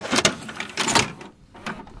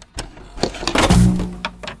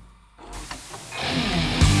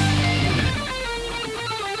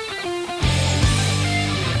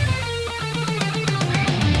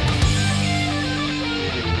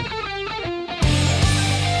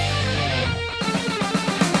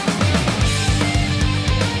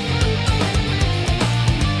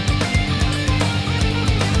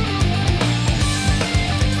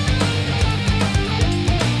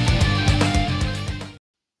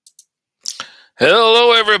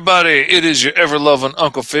Hello, everybody. It is your ever loving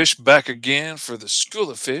Uncle Fish back again for the School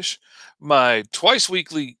of Fish, my twice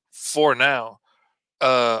weekly for now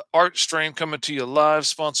art stream coming to you live,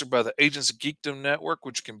 sponsored by the Agents of Geekdom Network,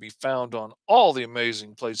 which can be found on all the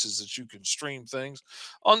amazing places that you can stream things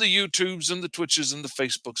on the YouTubes and the Twitches and the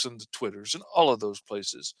Facebooks and the Twitters and all of those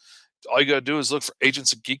places. All you got to do is look for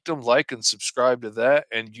Agents of Geekdom, like and subscribe to that,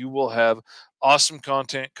 and you will have awesome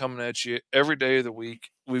content coming at you every day of the week.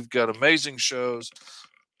 We've got amazing shows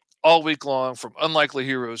all week long, from Unlikely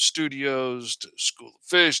Heroes Studios to School of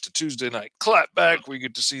Fish to Tuesday Night Clapback, where you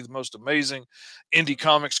get to see the most amazing indie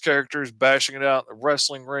comics characters bashing it out in the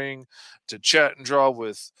wrestling ring, to chat and draw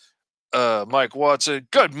with Mike Watson.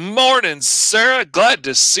 Good morning, Sarah. Glad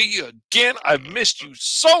to see you again. I've missed you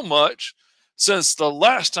so much since the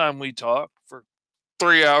last time we talked for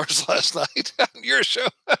 3 hours last night on your show,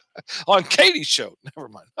 on Katie's show. Never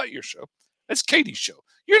mind, not your show. It's Katie's show.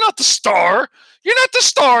 You're not the star. You're not the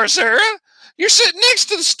star, Sarah. You're sitting next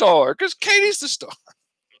to the star because Katie's the star.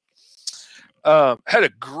 Had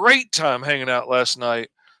a great time hanging out last night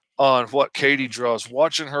on what Katie draws,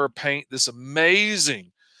 watching her paint this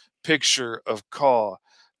amazing picture of Caw,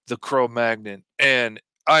 the Cro-Magnon. And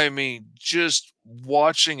I mean, just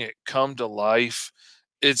watching it come to life,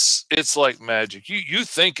 it's like magic. You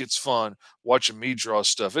think it's fun watching me draw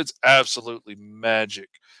stuff. It's absolutely magic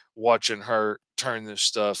watching her turn this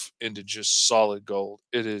stuff into just solid gold.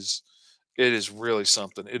 It is really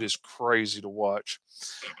something. It is crazy to watch.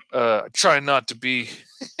 Try not to be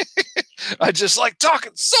I just like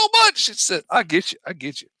talking so much. She said, I get you, I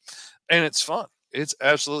get you. And it's fun. It's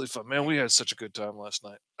absolutely fun. Man, we had such a good time last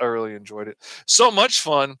night. I really enjoyed it. So much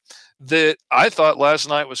fun that I thought last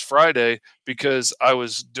night was Friday because I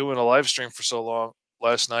was doing a live stream for so long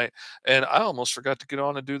last night, and I almost forgot to get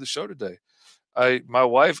on and do the show today. I My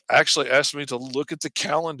wife actually asked me to look at the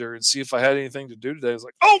calendar and see if I had anything to do today. I was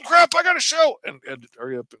like, "Oh crap, I got a show!" And had to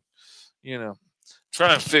hurry up and you know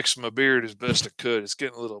try and fix my beard as best I could. It's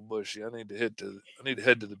getting a little bushy. I need to head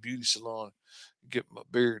to the beauty salon, get my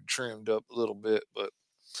beard trimmed up a little bit, but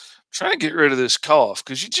try and get rid of this cough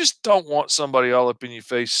because you just don't want somebody all up in your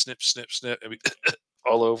face, snip, snip, snip, I mean,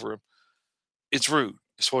 all over them. It's rude.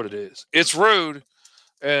 It's what it is. It's rude.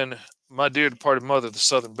 And my dear departed mother, the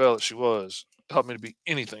Southern Belle that she was, taught me to be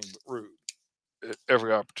anything but rude at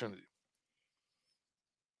every opportunity.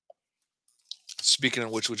 Speaking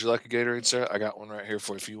of which, would you like a Gatorade, Sarah? I got one right here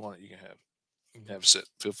for you. If you want it, you can have a sip.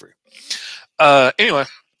 Feel free. Anyway,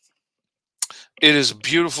 it is a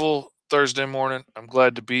beautiful Thursday morning. I'm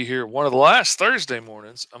glad to be here. One of the last Thursday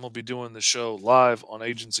mornings, I'm going to be doing the show live on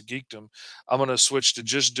Agents of Geekdom. I'm going to switch to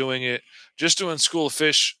just doing School of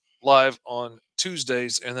Fish live on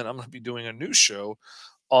Tuesdays. And then I'm going to be doing a new show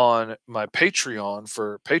on my Patreon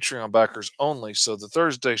for Patreon backers only. So the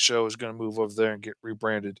Thursday show is going to move over there and get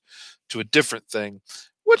rebranded to a different thing,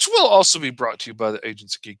 which will also be brought to you by the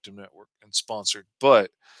Agents of Geekdom Network and sponsored.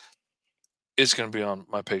 But it's going to be on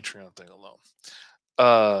my Patreon thing alone.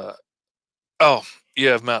 Uh, oh, you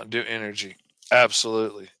have Mountain Dew Energy.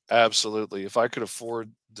 Absolutely. Absolutely. If I could afford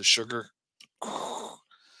the sugar,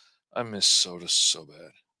 I miss soda so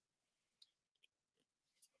bad.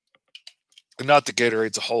 And not the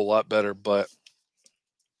Gatorade's a whole lot better, but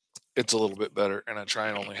it's a little bit better. And I try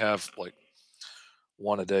and only have like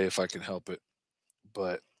one a day if I can help it.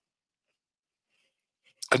 But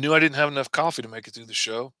I knew I didn't have enough coffee to make it through the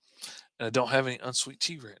show. And I don't have any unsweet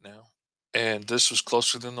tea right now. And this was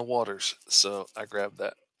closer than the waters. So I grabbed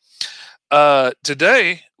that.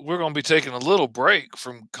 Today, we're going to be taking a little break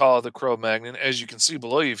from Call of the Cro-Magnon. As you can see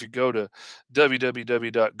below you, if you go to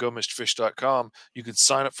www.gomistfish.com, you can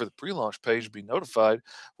sign up for the pre-launch page to be notified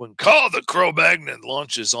when Call of the Cro-Magnon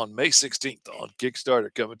launches on May 16th on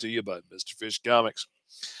Kickstarter, coming to you by Mr. Fish Comics.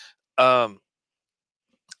 Um,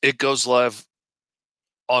 it goes live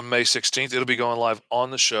on May 16th. It'll be going live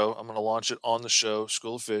on the show. I'm going to launch it on the show,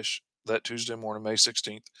 School of Fish, that Tuesday morning, May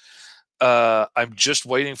 16th. I'm just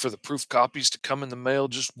waiting for the proof copies to come in the mail,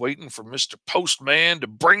 just waiting for Mr. Postman to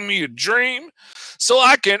bring me a dream so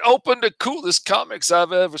I can open the coolest comics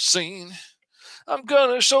I've ever seen. I'm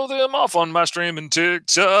gonna show them off on my streaming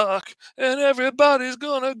TikTok, and everybody's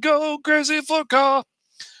gonna go crazy for Caw.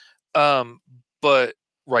 But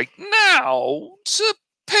right now, to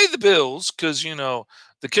pay the bills, because the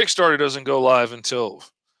Kickstarter doesn't go live until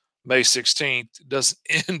May 16th. It doesn't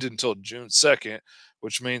end until June 2nd,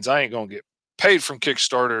 which means I ain't gonna get paid from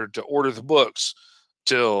Kickstarter to order the books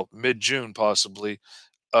till mid June, possibly.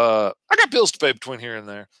 I got bills to pay between here and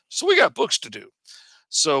there, so we got books to do.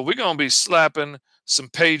 So we're gonna be slapping some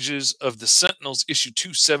pages of the Sentinels issue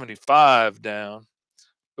 275 down.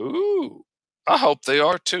 Ooh, I hope they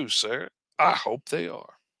are too, sir. I hope they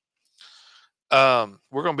are.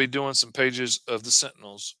 We're going to be doing some pages of the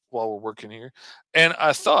Sentinels while we're working here. And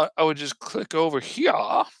I thought I would just click over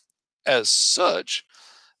here as such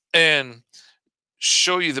and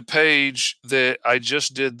show you the page that I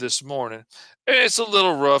just did this morning. And it's a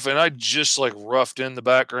little rough, and I just like roughed in the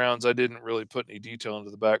backgrounds. I didn't really put any detail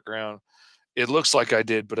into the background. It looks like I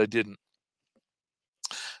did, but I didn't.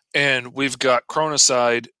 And we've got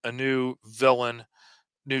Chronicide, a new villain,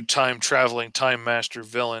 new time traveling time master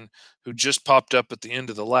villain who just popped up at the end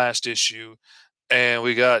of the last issue. And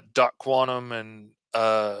we got Doc Quantum and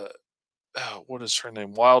what is her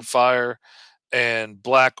name? Wildfire and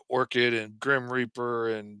Black Orchid and Grim Reaper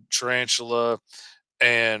and Tarantula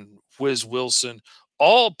and Wiz Wilson,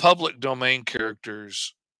 all public domain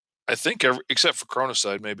characters. I think except for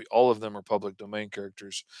Chronicide, maybe all of them are public domain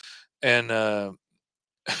characters. And that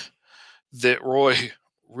Roy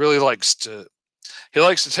really likes to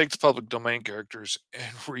take the public domain characters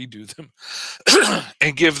and redo them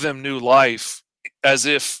and give them new life as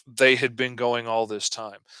if they had been going all this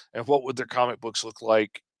time. And what would their comic books look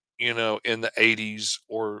like, in the 80s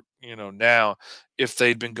or, now if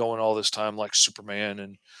they'd been going all this time like Superman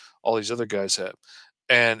and all these other guys have.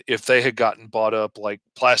 And if they had gotten bought up like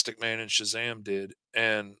Plastic Man and Shazam did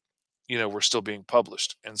and, were still being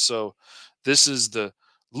published. And so this is the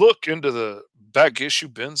look into the back issue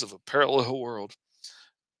bins of a parallel world,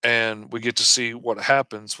 and we get to see what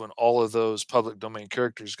happens when all of those public domain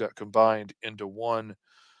characters got combined into one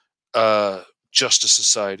uh, justice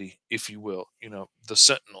society, if you will. The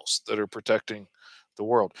Sentinels that are protecting the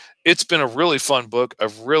world. It's been a really fun book.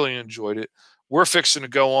 I've really enjoyed it. We're fixing to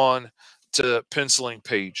go on to penciling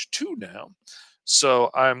page 2 now. So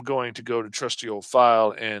I'm going to go to trusty old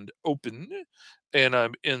file and open, and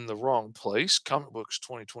I'm in the wrong place. Comic Books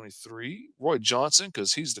 2023, Roy Johnson,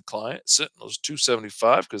 because he's the client. Sentinels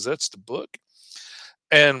 275, because that's the book.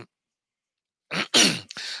 And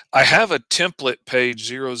I have a template page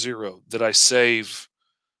 00 that I save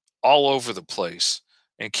all over the place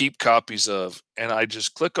and keep copies of. And I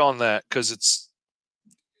just click on that because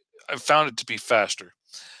I found it to be faster.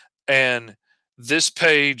 And this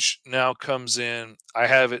page now comes in. I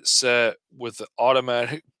have it set with the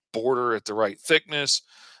automatic border at the right thickness,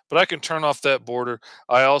 but I can turn off that border.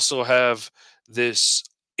 I also have this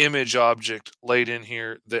image object laid in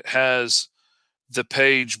here that has the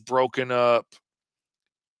page broken up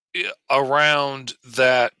around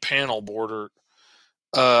that panel border.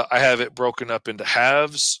 I have it broken up into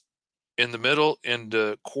halves in the middle,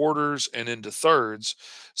 into quarters, and into thirds.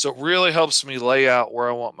 So it really helps me lay out where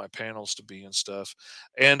I want my panels to be and stuff.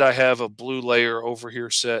 And I have a blue layer over here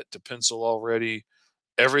set to pencil already.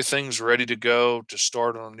 Everything's ready to go to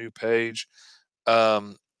start on a new page.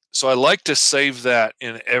 Um, so I like to save that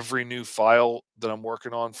in every new file that I'm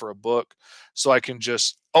working on for a book, so I can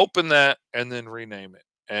just open that and then rename it.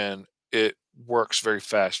 And it works very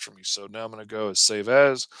fast for me. So now I'm going to go as save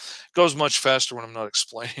as. It goes much faster when I'm not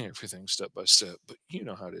explaining everything step by step, but you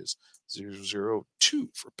know how it is. 002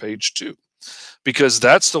 for page 2, because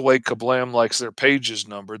that's the way Kablam likes their pages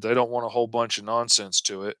numbered. They don't want a whole bunch of nonsense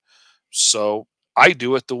to it. So I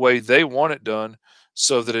do it the way they want it done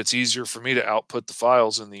so that it's easier for me to output the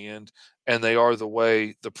files in the end. And they are the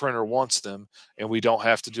way the printer wants them. And we don't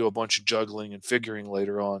have to do a bunch of juggling and figuring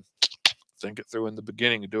later on. Think it through in the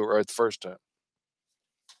beginning and do it right the first time.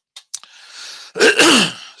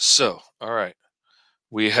 So, all right.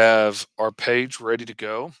 We have our page ready to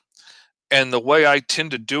go. And the way I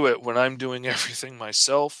tend to do it when I'm doing everything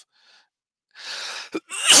myself,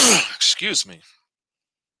 excuse me,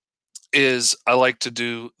 is I like to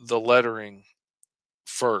do the lettering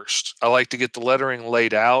first. I like to get the lettering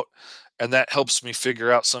laid out, and that helps me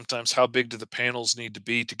figure out sometimes how big do the panels need to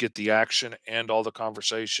be to get the action and all the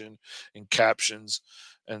conversation and captions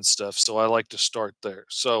and stuff. So I like to start there.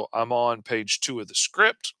 So I'm on page 2 of the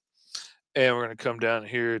script, and we're going to come down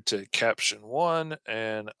here to caption 1,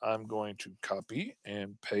 and I'm going to copy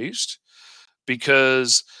and paste,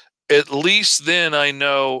 because at least then I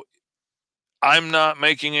know I'm not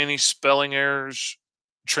making any spelling errors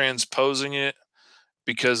transposing it,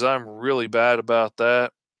 because I'm really bad about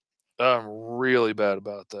that. I'm really bad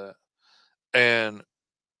about that. And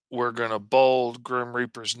we're gonna bold Grim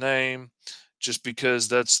Reaper's name, just because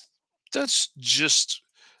that's just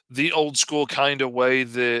the old school kind of way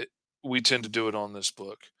that we tend to do it on this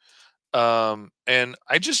book. And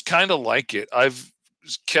I just kind of like it. I've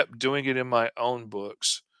kept doing it in my own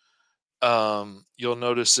books. You'll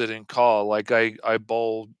notice it in Call, like I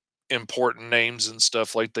bold important names and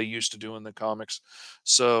stuff like they used to do in the comics.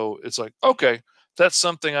 So it's like, okay, that's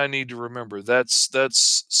something I need to remember.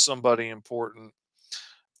 That's somebody important.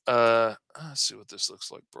 Let's see what this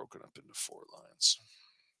looks like broken up into 4 lines.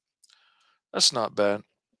 That's not bad.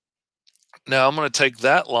 Now I'm going to take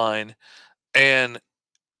that line, and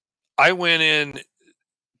I went in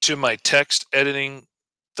to my text editing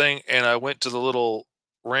thing, and I went to the little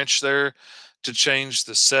wrench there to change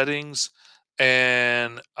the settings,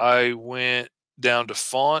 and I went down to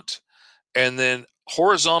font, and then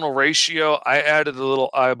horizontal ratio, I added a little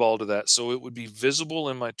eyeball to that so it would be visible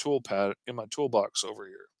in my toolpad in my toolbox over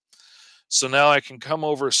here. So now I can come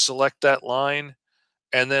over, select that line,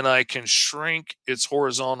 and then I can shrink its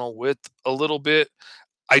horizontal width a little bit.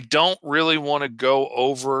 I don't really want to go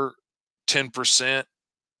over 10%.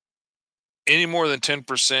 Any more than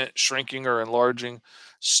 10% shrinking or enlarging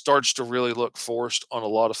starts to really look forced on a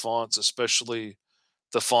lot of fonts, especially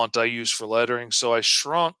the font I use for lettering. So I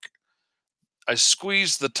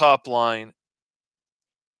squeezed the top line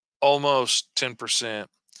almost 10%.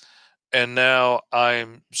 And now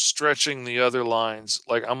I'm stretching the other lines.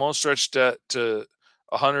 Like I'm gonna stretch that to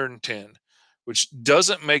 110, which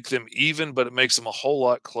doesn't make them even, but it makes them a whole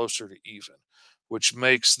lot closer to even, which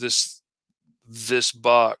makes this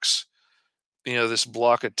box, this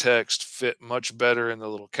block of text fit much better in the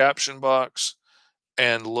little caption box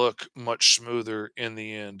and look much smoother in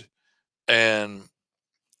the end. And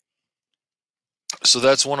so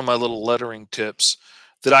that's one of my little lettering tips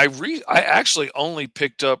that I actually only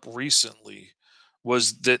picked up recently,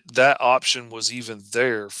 was that option was even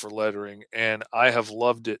there for lettering, and I have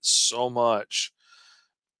loved it so much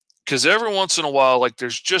because every once in a while, like,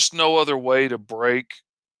 there's just no other way to break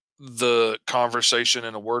the conversation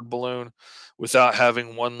in a word balloon without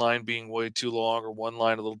having one line being way too long or one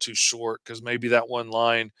line a little too short, because maybe that one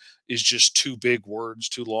line is just too big words,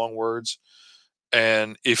 too long words,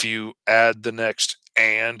 and if you add the next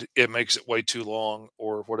and, it makes it way too long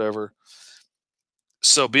or whatever.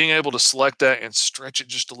 So being able to select that and stretch it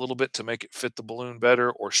just a little bit to make it fit the balloon better,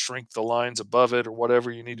 or shrink the lines above it, or whatever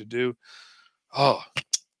you need to do, oh,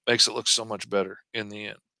 makes it look so much better in the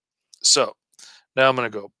end. So now I'm going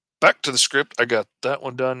to go back to the script. I got that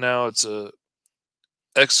one done now. It's a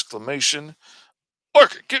exclamation.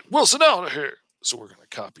 Mark, get Wilson out of here. So we're going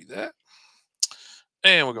to copy that.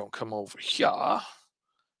 And we're going to come over here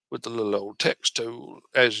with the little old text tool,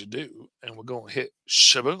 as you do. And we're going to hit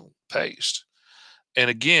shaboom, paste. And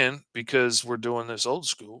again, because we're doing this old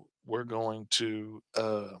school, we're going to,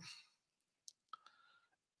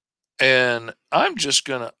 and I'm just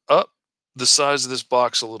going to up the size of this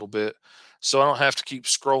box a little bit so I don't have to keep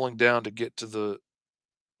scrolling down to get to the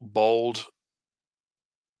bold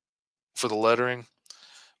for the lettering,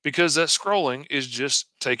 because that scrolling is just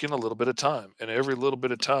taking a little bit of time, and every little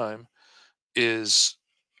bit of time is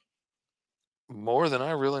more than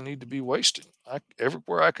I really need to be wasting.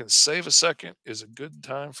 Everywhere I can save a second is a good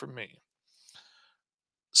time for me.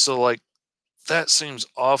 So, like, that seems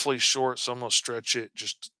awfully short, so I'm gonna stretch it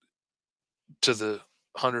just to the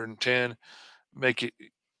 110, make it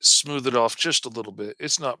smooth it off just a little bit.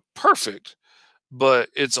 It's not perfect, but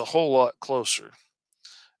it's a whole lot closer.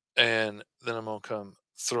 And then I'm gonna come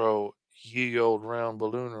throw ye old round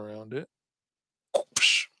balloon around it.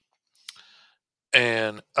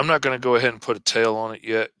 And I'm not going to go ahead and put a tail on it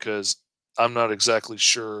yet because I'm not exactly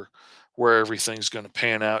sure where everything's going to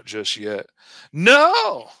pan out just yet.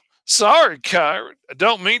 No, sorry, Kyron. I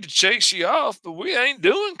don't mean to chase you off, but we ain't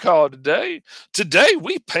doing call today. Today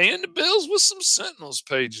we paying the bills with some Sentinels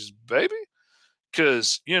pages, baby.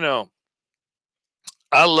 Because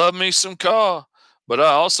I love me some call, but I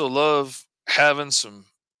also love having some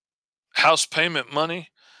house payment money,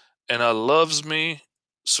 and I loves me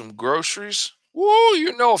some groceries. Woo,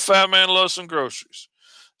 a fat man loves some groceries.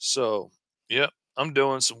 So, yep, I'm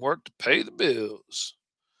doing some work to pay the bills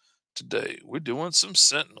today. We're doing some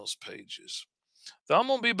Sentinels pages. Though I'm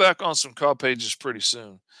gonna be back on some call pages pretty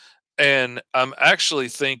soon. And I'm actually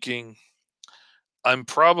thinking I'm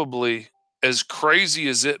probably, as crazy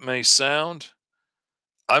as it may sound,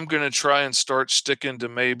 I'm gonna try and start sticking to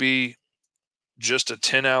maybe just a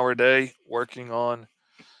 10-hour day working on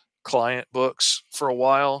client books for a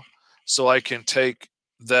while, so I can take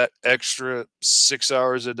that extra 6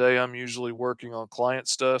 hours a day I'm usually working on client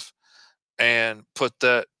stuff and put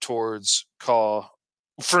that towards CAW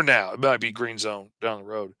for now. It might be Green Zone down the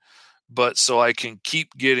road, but so I can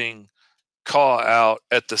keep getting CAW out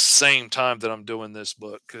at the same time that I'm doing this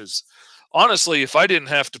book. Because honestly, if I didn't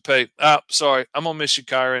have to pay, sorry, I'm gonna miss you,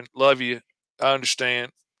 Kyron. Love you. I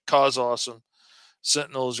understand. CAW's awesome.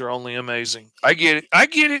 Sentinels are only amazing. I get it. I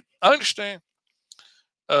get it. I understand.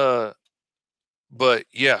 Uh, but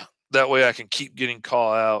yeah, that way I can keep getting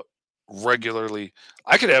CAW out regularly.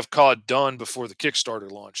 I could have CAW done before the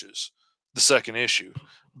Kickstarter launches. the second issue,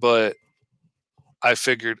 but I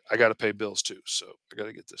figured I got to pay bills too, so I got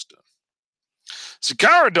to get this done. So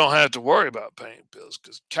Kyron don't have to worry about paying bills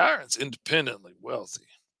because Kyron's independently wealthy.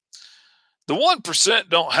 The 1%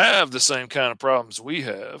 don't have the same kind of problems we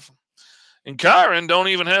have. And Kyron don't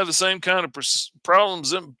even have the same kind of problems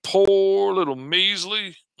them poor little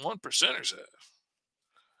measly 1%ers have.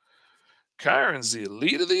 Kyron's the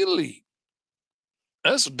elite of the elite.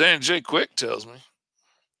 That's what Danny J. Quick tells me.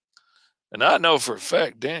 And I know for a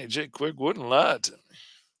fact Danny J. Quick wouldn't lie to me.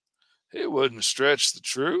 He wouldn't stretch the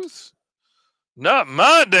truth. Not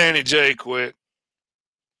my Danny J. Quick.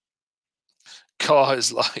 Call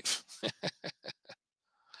his life.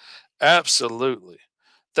 Absolutely.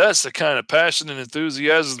 That's the kind of passion and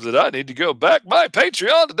enthusiasm that I need to go back my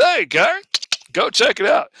Patreon today, Kyron. Go check it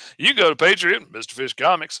out. You go to Patreon, Mr. Fish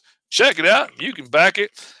Comics, check it out. You can back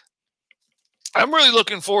it. I'm really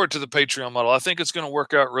looking forward to the Patreon model. I think it's going to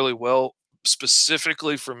work out really well,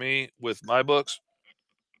 specifically for me with my books.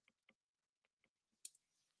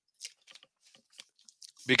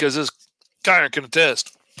 Because as Kyron can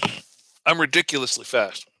attest, I'm ridiculously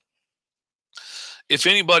fast. If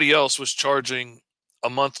anybody else was charging a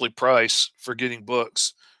monthly price for getting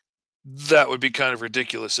books, that would be kind of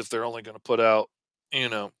ridiculous if they're only going to put out,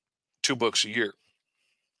 2 books a year.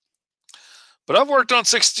 But I've worked on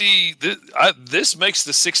 60. This makes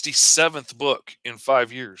the 67th book in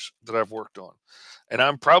 5 years that I've worked on. And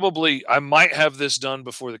I might have this done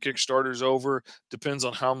before the Kickstarter's over. Depends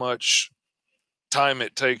on how much time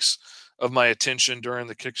it takes of my attention during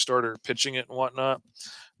the Kickstarter pitching it and whatnot.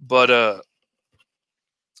 But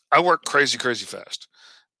I work crazy, crazy fast.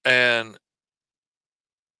 And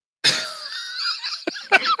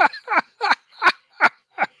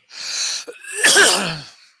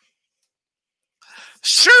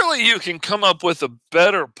surely you can come up with a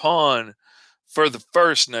better pun for the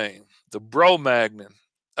first name, the Bromagnon.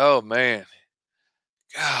 Oh man.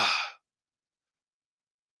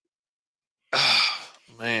 Oh,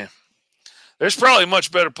 man. There's probably a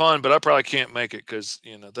much better pun, but I probably can't make it because,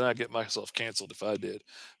 then I'd get myself canceled if I did.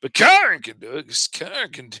 But Kyron can do it because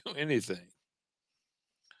Kyron can do anything.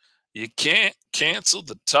 You can't cancel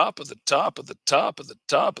the top of the top of the top of the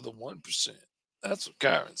top of the 1%. That's what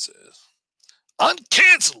Kyron says.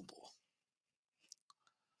 Uncancelable.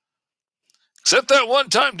 Except that one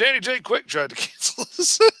time Danny J. Quick tried to cancel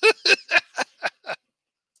us.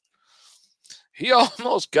 He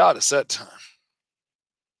almost got us that time.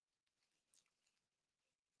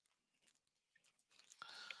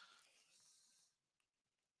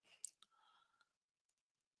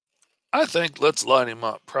 I think Let's Light Him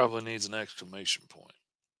Up probably needs an exclamation point.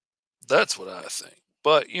 That's what I think.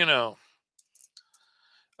 But,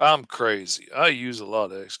 I'm crazy. I use a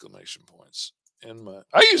lot of exclamation points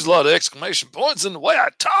I use a lot of exclamation points in the way I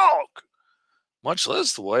talk, much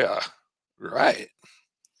less the way I write.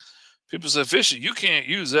 People say, Fishy, you can't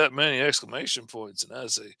use that many exclamation points. And I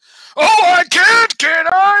say, oh, I can't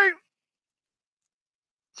I?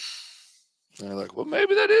 And they're like, well,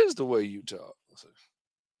 maybe that is the way you talk. I say,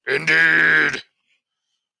 indeed.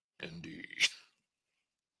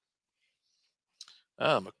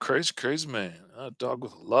 I'm a crazy, crazy man. I talk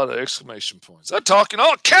with a lot of exclamation points. I talk in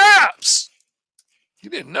all caps. You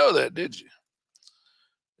didn't know that, did you?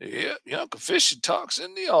 Yeah, Uncle Fishy talks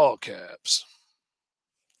in the all caps.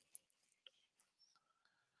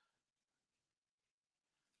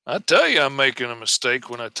 I tell you I'm making a mistake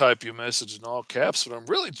when I type your message in all caps, but I'm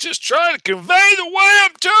really just trying to convey the way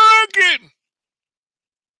I'm talking.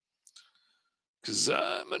 Because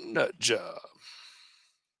I'm a nut job.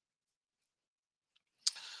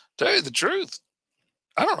 Tell you the truth,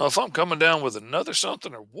 I don't know if I'm coming down with another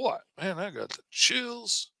something or what. Man, I got the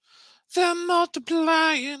chills. They're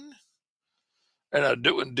multiplying. And I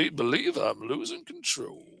do indeed believe I'm losing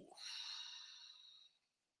control.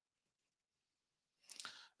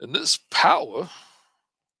 And this power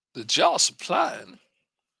that y'all supplying,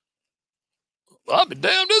 I'll be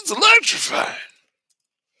damned, it's electrifying.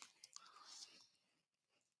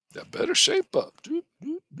 I better shape up.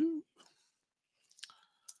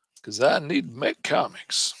 Because I need to make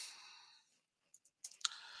comics.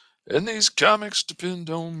 And these comics depend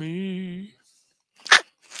on me.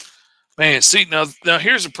 Man, see, now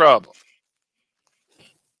here's the problem.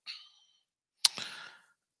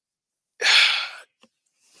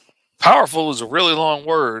 Powerful is a really long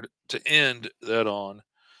word to end that on.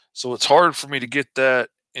 So it's hard for me to get that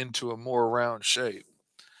into a more round shape.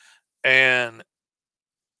 And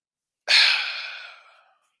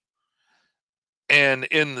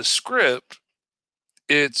in the script,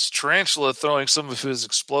 it's Tarantula throwing some of his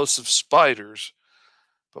explosive spiders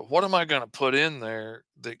But what am I going to put in there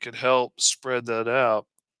that could help spread that out?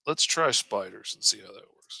 Let's try spiders and see how that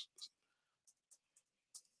works.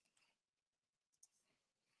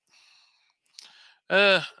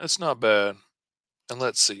 It's not bad. And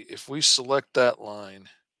let's see if we select that line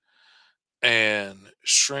and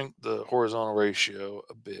shrink the horizontal ratio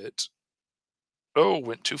a bit. Oh,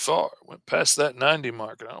 went too far. Went past that 90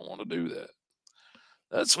 mark, and I don't want to do that.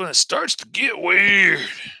 That's when it starts to get weird.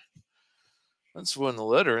 That's when the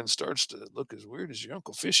lettering starts to look as weird as your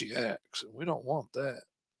Uncle Fishy axe, and we don't want that.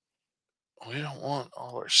 We don't want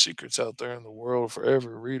all our secrets out there in the world for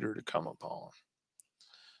every reader to come upon.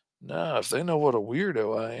 Now, if they know what a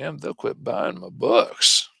weirdo I am, they'll quit buying my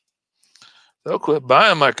books. They'll quit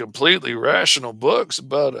buying my completely rational books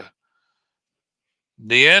about a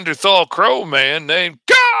Neanderthal crow man named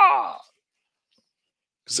God.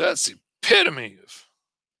 Because that's the epitome of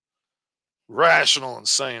rational,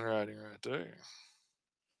 insane writing right there.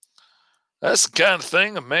 That's the kind of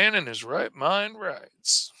thing a man in his right mind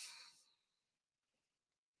writes.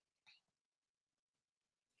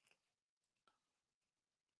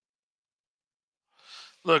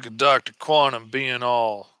 Look at Dr. Quantum being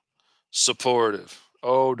all supportive.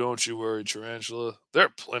 Oh, don't you worry, Tarantula. They're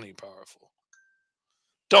plenty powerful.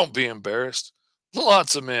 Don't be embarrassed.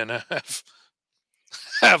 Lots of men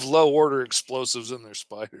have low order explosives in their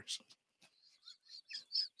spiders.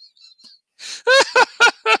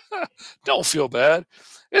 Don't feel bad.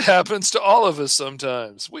 It happens to all of us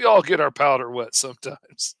sometimes. We all get our powder wet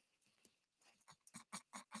sometimes.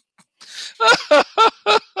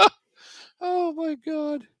 Oh my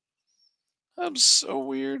god. I'm so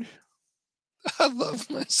weird. I love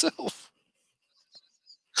myself.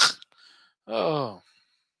 Oh,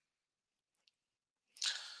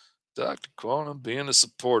 Dr. Quantum being a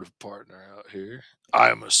supportive partner out here.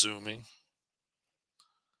 I'm assuming.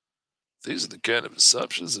 These are the kind of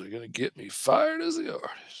assumptions that are going to get me fired as the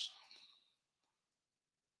artist.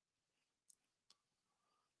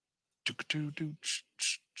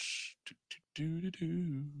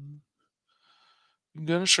 I'm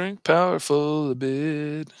gonna shrink powerful a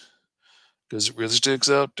bit because it really sticks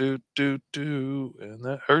out, and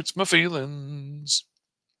that hurts my feelings.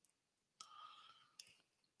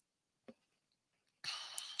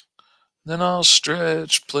 Then I'll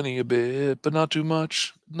stretch plenty a bit, but not too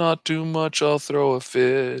much. Not too much, I'll throw a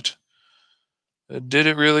fit. Did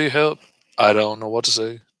it really help? I don't know what to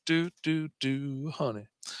say. Honey.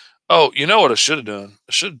 Oh, you know what I should have done?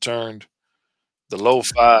 I should have turned the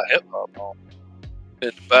lo-fi hip hop on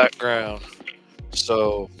in the background.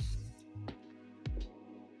 So,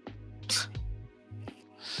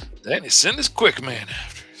 Danny, send this quick man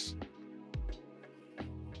after us.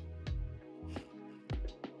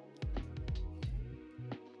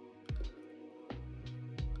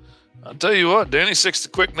 I'll tell you what, Danny Six the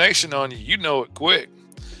Quick Nation on you. You know it quick.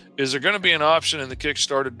 Is there going to be an option in the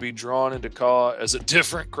Kickstarter to be drawn into Caw as a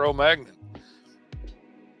different Cro-Magnon?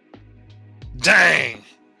 Dang.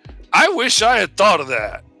 I wish I had thought of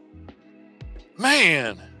that.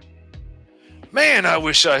 Man, I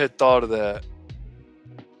wish I had thought of that.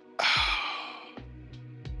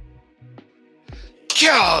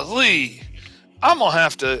 Golly, I'm gonna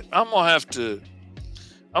have to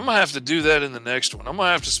do that in the next one. I'm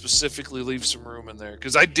gonna have to specifically leave some room in there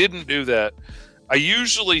because I didn't do that. I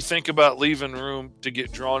usually think about leaving room to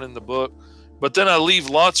get drawn in the book, but then I leave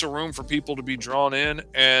lots of room for people to be drawn in,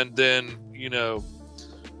 and then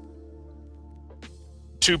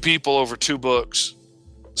two people over two books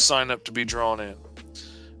sign up to be drawn in.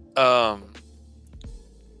 All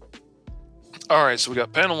right, so we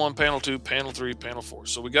got panel 1, panel 2, panel 3, panel 4.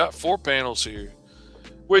 So we got 4 panels here,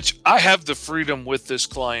 which I have the freedom with this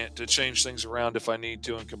client to change things around if I need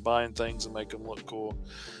to and combine things and make them look cool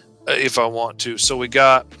if I want to. So we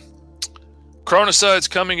got Chronocides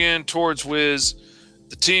coming in towards Wiz.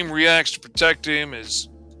 The team reacts to protect him as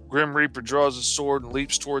Grim Reaper draws his sword and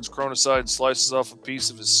leaps towards Chronocide and slices off a piece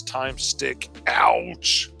of his time stick.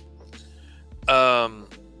 Ouch!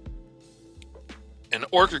 And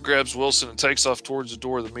Orca grabs Wilson and takes off towards the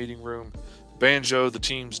door of the meeting room. Banjo, the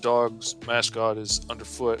team's dog's mascot, is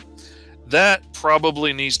underfoot. That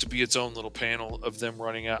probably needs to be its own little panel of them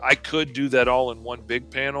running out. I could do that all in one big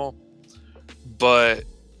panel, but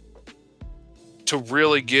to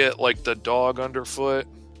really get like the dog underfoot,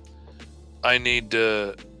 I'm gonna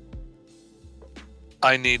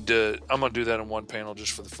do that in one panel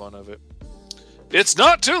just for the fun of it. It's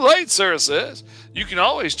not too late, Sarah says. You can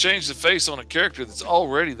always change the face on a character that's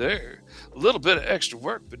already there. A little bit of extra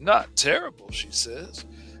work, but not terrible, she says.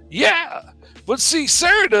 Yeah. But see,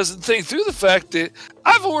 Sarah doesn't think through the fact that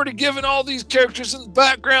I've already given all these characters in the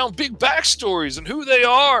background big backstories and who they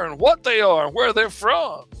are and what they are and where they're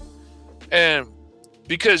from. And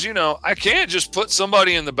because, I can't just put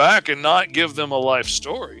somebody in the back and not give them a life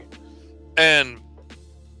story. And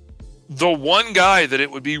the one guy that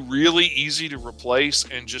it would be really easy to replace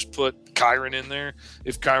and just put Chiron in there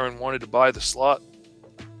if Chiron wanted to buy the slot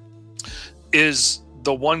is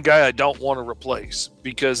the one guy I don't want to replace,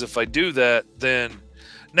 because if I do that, then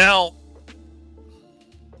now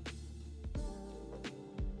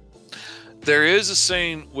there is a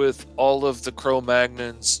scene with all of the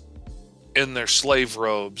Cro-Magnons in their slave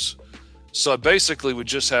robes, so I basically would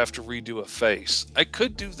just have to redo a face. I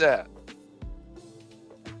could do that.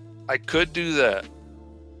 I'm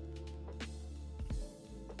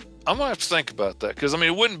gonna have to think about that, because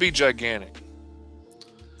it wouldn't be gigantic.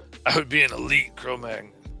 I would be an elite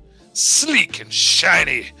Cro-Magnon, sleek and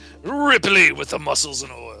shiny, ripply with the muscles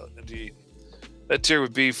and oil. Indeed, that tier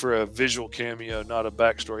would be for a visual cameo, not a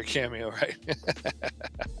backstory cameo, right?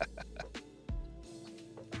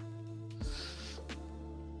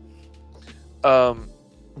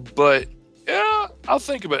 But yeah, I'll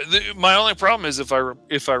think about it. My only problem is if I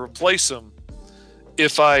replace them,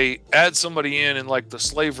 if I add somebody in like the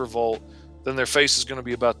slave revolt, then their face is going to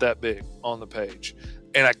be about that big on the page.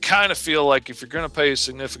 And I kind of feel like if you're going to pay a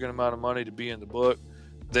significant amount of money to be in the book,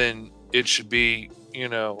 then it should be,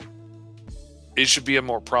 it should be a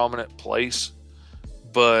more prominent place.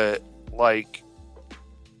 But like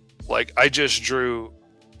I just drew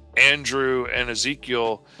Andrew and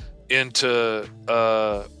Ezekiel into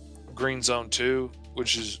Green Zone 2,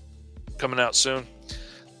 which is coming out soon,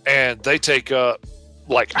 and they take up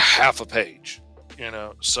like half a page,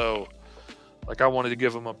 so like I wanted to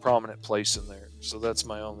give them a prominent place in there, so that's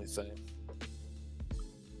my only thing.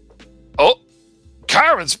 Oh,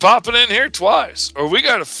 Chiron's popping in here twice, or we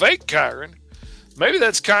got a fake Chiron. Maybe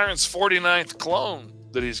that's Chiron's 49th clone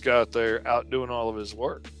that he's got there out doing all of his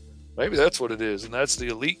work. Maybe that's what it is, and that's the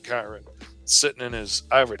elite Chiron sitting in his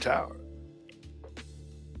ivory tower.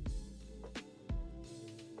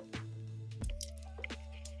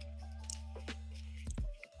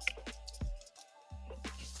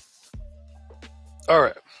 All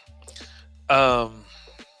right.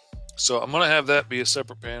 So I'm going to have that be a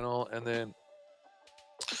separate panel, and then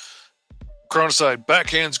Chronicide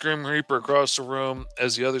backhands Grim Reaper across the room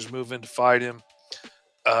as the others move in to fight him.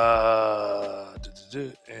 And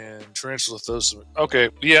Tarantula throws some. Okay,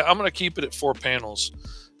 yeah, I'm going to keep it at 4 panels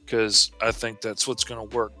because I think that's what's going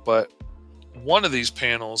to work. But one of these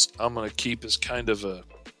panels I'm going to keep as kind of a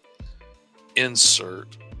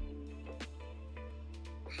insert.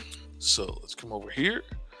 So let's come over here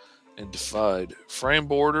and divide frame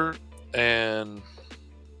border, and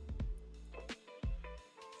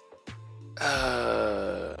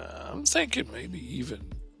I'm thinking maybe even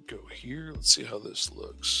go here. Let's see how this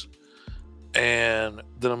looks. And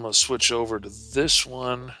then I'm going to switch over to this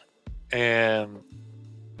one and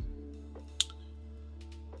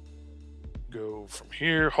go from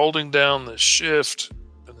here, holding down the shift,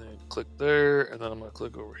 and then click there, and then I'm going to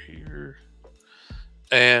click over here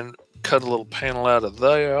and cut a little panel out of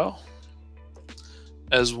there,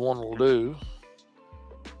 as one will do.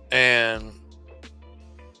 And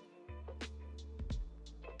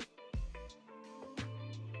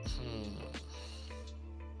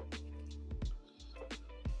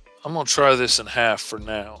I'm going to try this in half for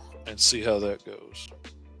now and see how that goes.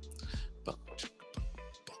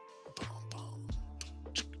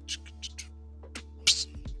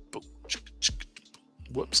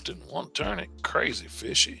 Whoops, didn't want to turn it. Crazy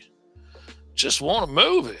fishy. Just want to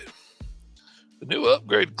move it. The new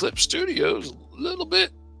upgrade Clip Studio is a little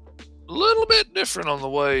bit different on the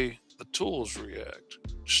way the tools react.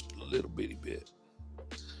 Just a little bitty bit.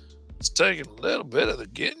 It's taking a little bit of the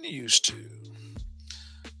getting used to.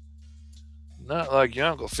 Not like your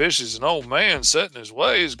Uncle Fish is an old man set in his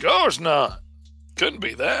ways. Of course not. Couldn't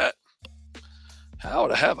be that. How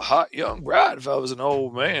would I have a hot young bride if I was an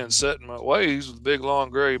old man set in my ways with a big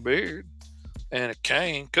long gray beard and a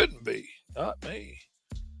cane? Couldn't be. Not me.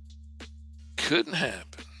 Couldn't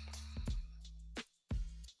happen.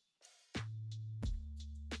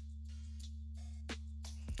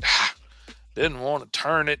 Didn't want to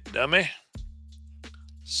turn it, dummy.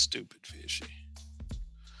 Stupid fishy.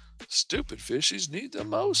 Stupid fishies need the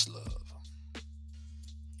most love.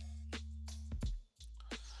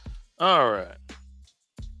 All right.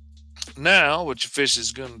 Now, what your fish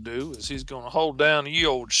is going to do is he's going to hold down the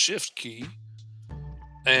old shift key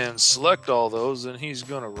and select all those. And he's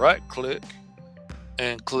going to right click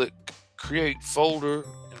and click create folder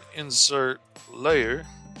and insert layer.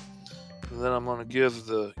 And then I'm going to give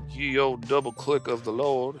the ye old double click of the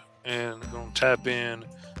Lord and I'm going to tap in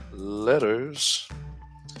letters.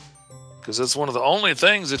 Because that's one of the only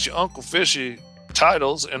things that your Uncle Fishy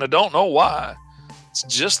titles, and I don't know why. It's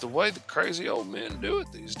just the way the crazy old men do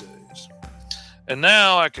it these days. And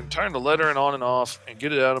now I can turn the lettering on and off and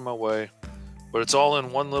get it out of my way. But it's all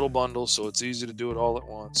in one little bundle, so it's easy to do it all at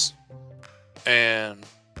once. And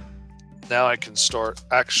now I can start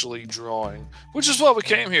actually drawing, which is what we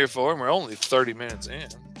came here for, and we're only 30 minutes in.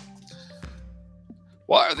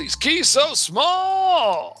 Why are these keys so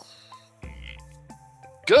small?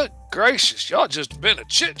 Good gracious, y'all just been a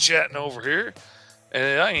chit-chatting over here,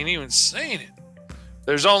 and I ain't even seen it.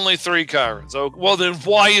 There's only 3 Chirons. Oh, well, then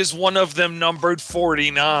why is one of them numbered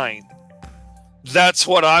 49? That's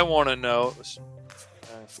what I want to know.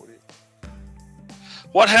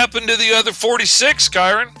 What happened to the other 46,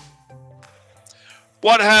 Chiron?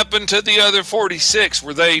 What happened to the other 46?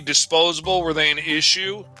 Were they disposable? Were they an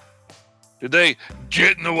issue? Did they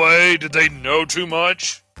get in the way? Did they know too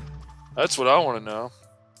much? That's what I want to know.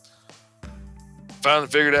 Finally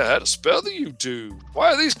figured out how to spell the YouTube.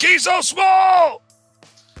 Why are these keys so small?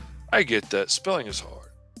 I get that. Spelling is hard.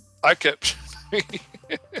 I kept...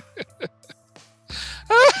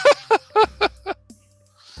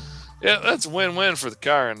 Yeah, that's a win-win for the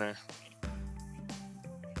Chiron there.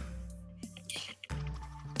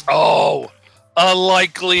 Oh, a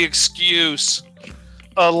likely excuse.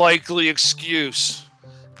 A likely excuse.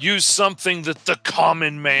 Use something that the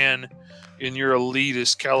common man in your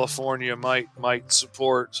elitist California might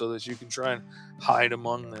support so that you can try and hide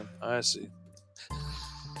among them. I see.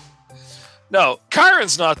 No,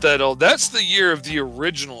 Chiron's not that old. That's the year of the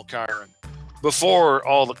original Chiron, before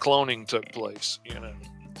all the cloning took place, you know.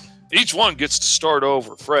 Each one gets to start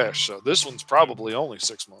over fresh, so this one's probably only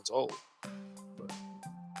 6 months old.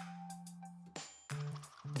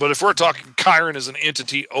 But if we're talking Chiron as an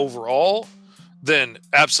entity overall, then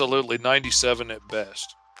absolutely 97 at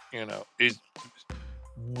best. You know, it's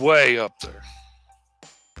way up there.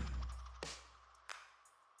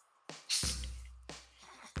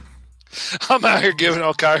 I'm out here giving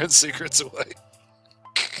all Chiron secrets away.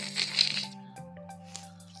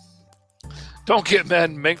 Don't get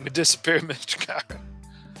mad and make me disappear, Mr. Chiron.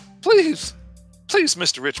 Please,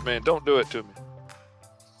 Mr. Rich Man, don't do it to me.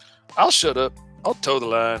 I'll shut up. I'll toe the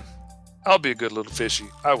line. I'll be a good little fishy.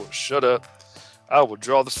 I will shut up. I will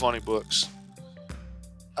draw the funny books.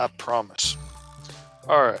 I promise.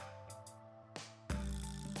 All right.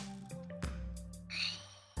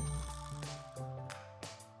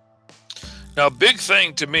 Now, a big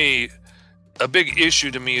thing to me, a big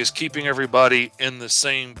issue to me is keeping everybody in the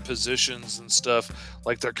same positions and stuff,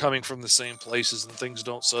 like they're coming from the same places and things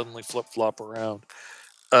don't suddenly flip-flop around.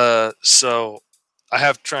 So I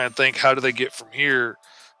have to try and think, how do they get from here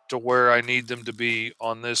to where I need them to be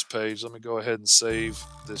on this page? Let me go ahead and save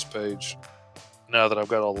this page now that I've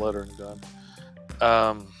got all the lettering done.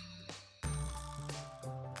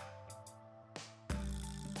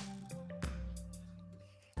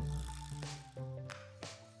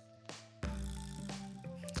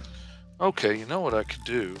 Okay, you know what I could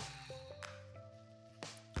do?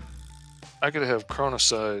 I could have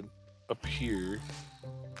Chronicide up here.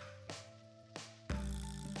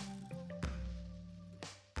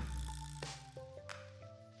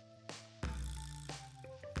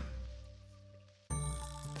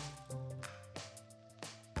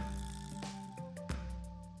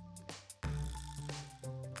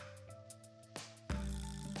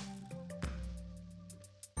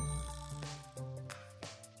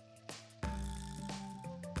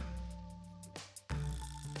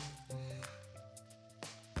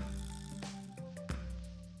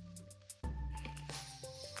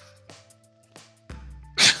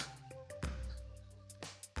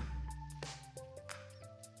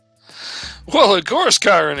 Well, of course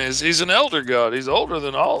Chiron is. He's an elder god. He's older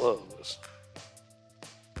than all of us.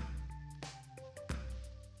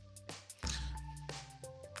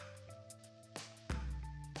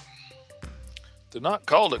 They're not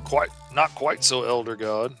called it not quite so elder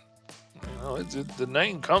god. You know, the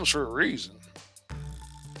name comes for a reason.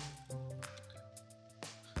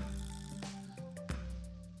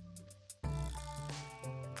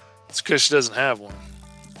 It's because she doesn't have one.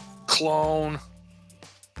 Clone.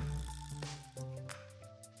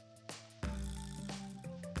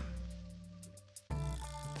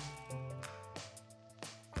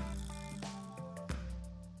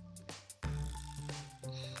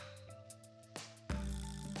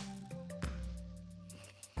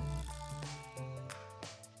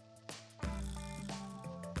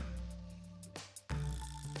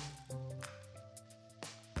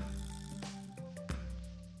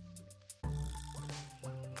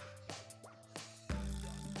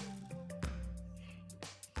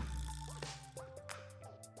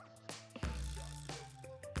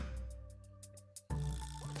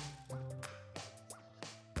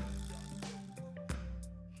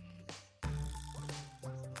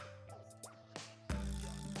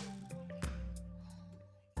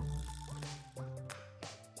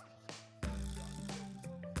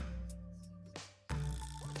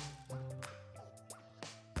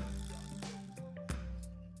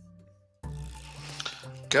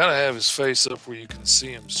 Gotta have his face up where you can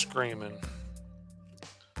see him screaming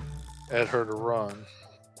at her to run.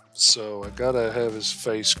 So I gotta have his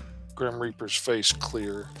face, Grim Reaper's face,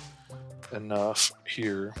 clear enough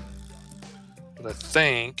here. But I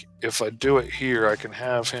think if I do it here, I can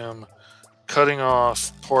have him cutting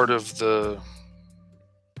off part of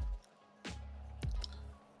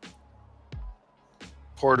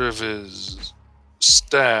his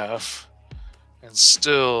staff and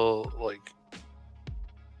still like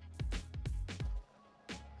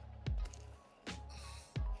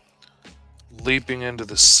leaping into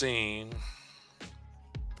the scene.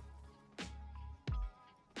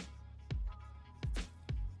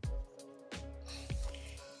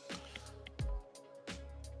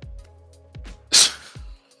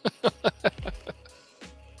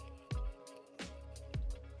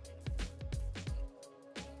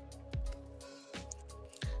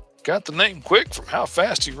 Got the name quick from how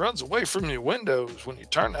fast he runs away from your windows when you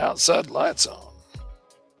turn the outside lights on.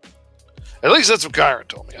 At least that's what Kyron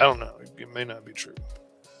told me. I don't know. It may not be true.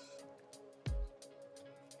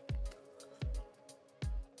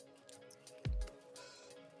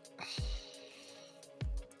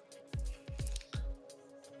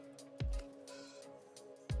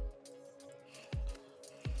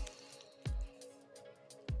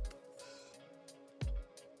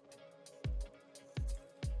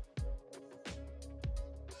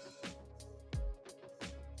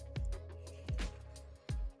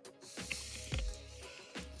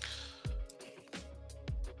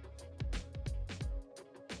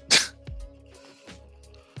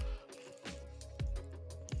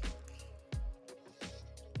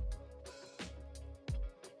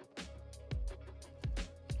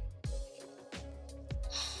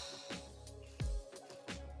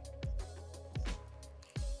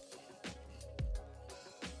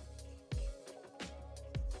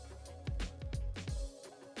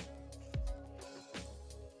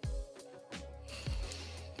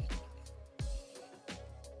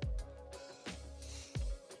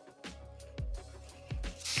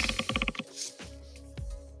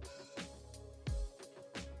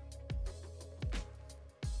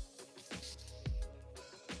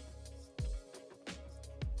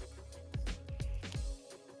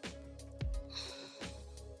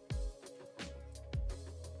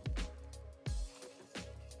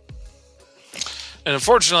 And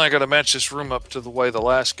unfortunately, I got to match this room up to the way the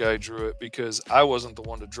last guy drew it because I wasn't the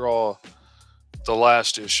one to draw the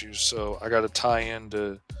last issue. So I got to tie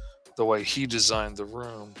into the way he designed the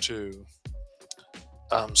room too.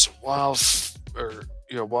 So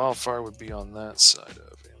Wildfire would be on that side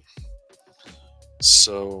of him.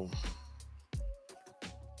 So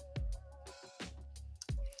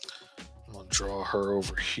I'm gonna draw her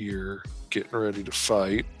over here, getting ready to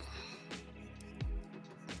fight.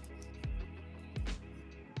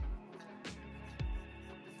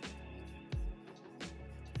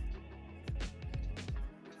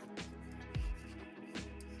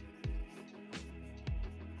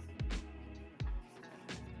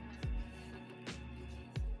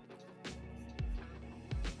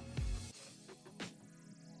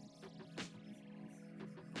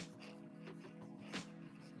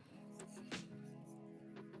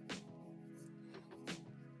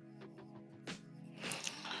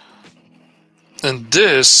 And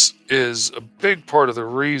this is a big part of the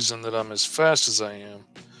reason that I'm as fast as I am,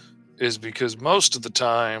 is because most of the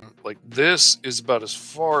time, like, this is about as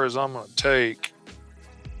far as I'm going to take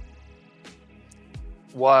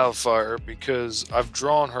Wildfire because I've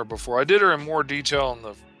drawn her before. I did her in more detail in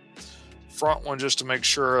the front one just to make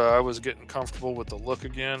sure I was getting comfortable with the look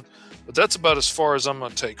again. But that's about as far as I'm going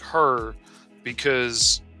to take her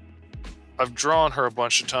because I've drawn her a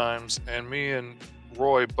bunch of times, and me and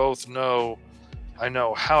Roy both know I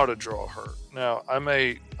know how to draw her. Now, I'm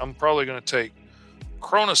probably going to take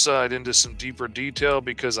Chronicide into some deeper detail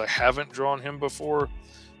because I haven't drawn him before.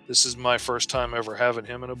 This is my first time ever having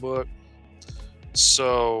him in a book.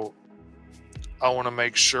 So I want to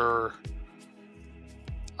make sure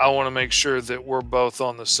that we're both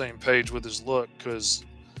on the same page with his look, because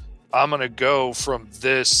I'm going to go from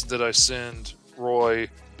this that I send Roy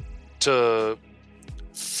to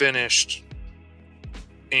finished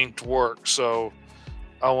inked work. So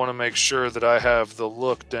I want to make sure that I have the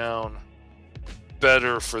look down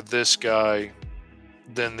better for this guy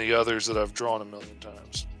than the others that I've drawn a million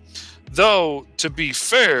times. Though, to be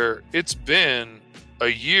fair, it's been a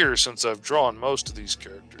year since I've drawn most of these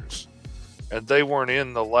characters, and they weren't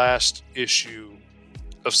in the last issue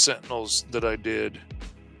of Sentinels that I did.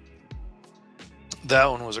 That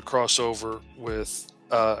one was a crossover with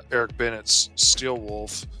Eric Bennett's Steel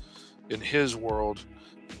Wolf in his world.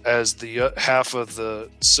 as the half of the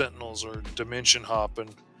Sentinels are dimension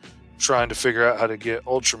hopping, trying to figure out how to get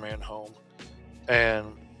Ultraman home,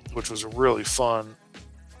 and which was a really fun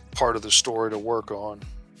part of the story to work on.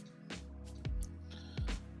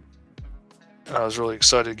 And I was really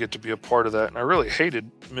excited to get to be a part of that. And I really hated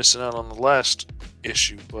missing out on the last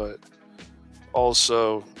issue, but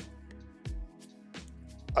also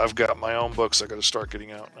I've got my own books I got to start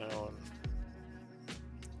getting out now. And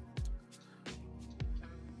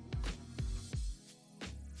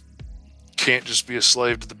can't just be a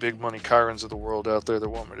slave to the big money Chirons of the world out there that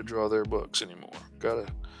want me to draw their books anymore.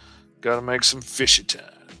 Gotta make some fishy time.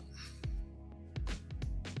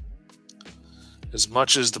 As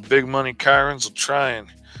much as the big money Chirons will try and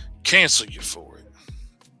cancel you for it,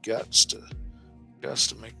 gots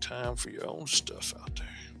to make time for your own stuff out there.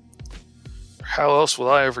 How else will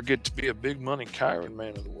I ever get to be a big money Chiron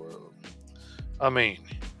man of the world? I mean,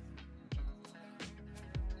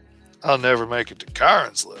 I'll never make it to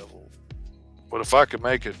Chiron's level, but if I could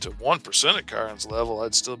make it to 1% of Chiron's level,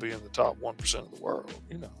 I'd still be in the top 1% of the world,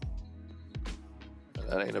 you know. And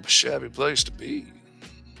that ain't a shabby place to be.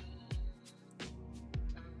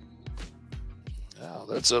 Now,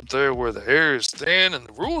 that's up there where the air is thin and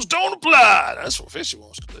the rules don't apply. That's where Fishy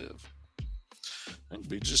wants to live. I can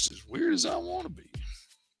be just as weird as I want to be.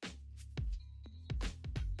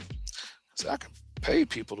 So I can pay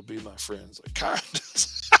people to be my friends like Chiron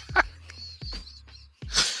does.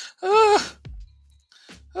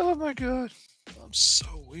 Oh my god. I'm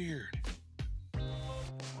so weird.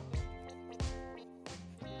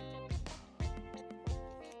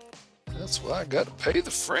 That's why I got to pay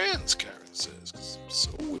the friends, Chiron says, because I'm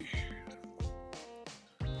so weird.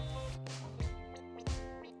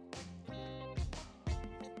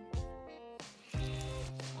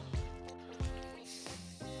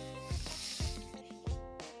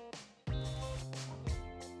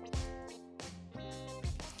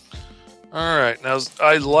 Alright, now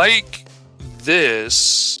I like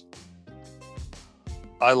this.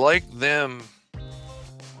 I like them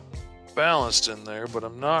balanced in there, but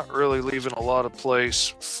I'm not really leaving a lot of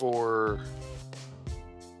place for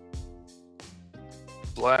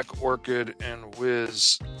Black Orchid and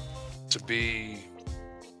Wiz to be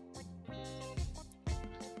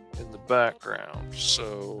in the background.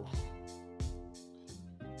 So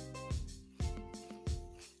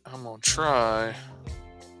I'm gonna try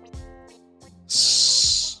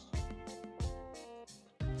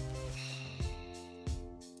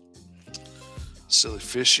Silly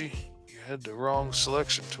Fishy, you had the wrong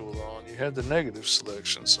selection tool on. You had the negative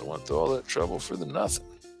selection, so I went through all that trouble for the nothing.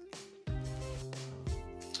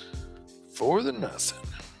 For the nothing.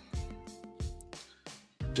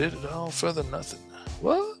 Did it all for the nothing.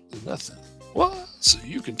 What? The nothing. What? So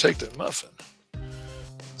you can take that muffin,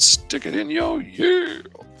 stick it in your ear.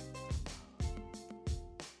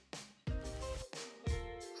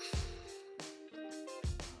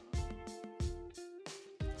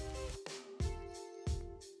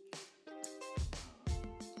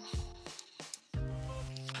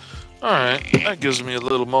 Alright, that gives me a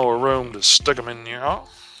little more room to stick them in here.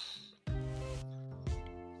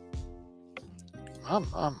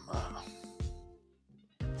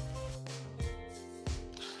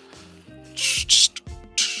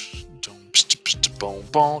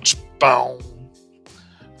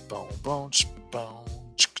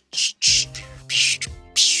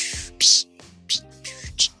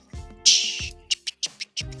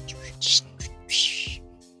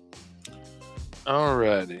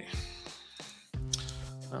 Alrighty.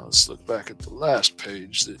 Now let's look back at the last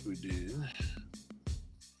page that we did.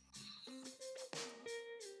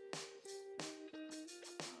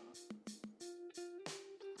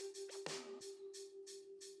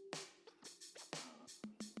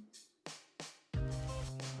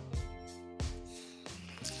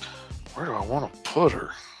 Where do I want to put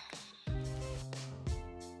her?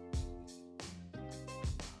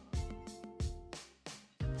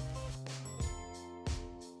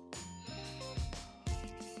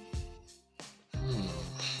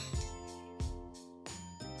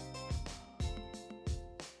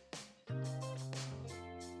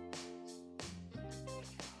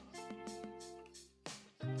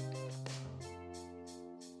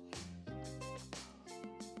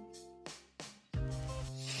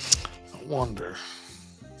 Wonder.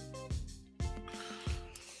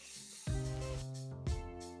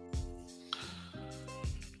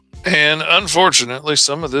 And unfortunately,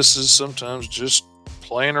 some of this is sometimes just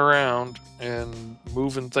playing around and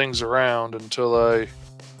moving things around until I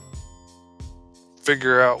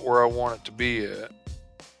figure out where I want it to be at.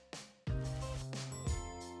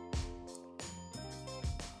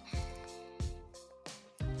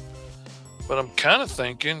 But I'm kind of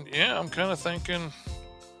thinking,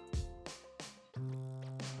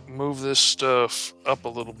 move this stuff up a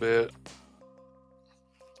little bit.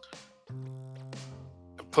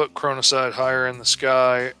 Put Chronicide higher in the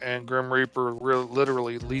sky and Grim Reaper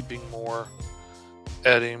literally leaping more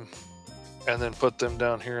at him, and then put them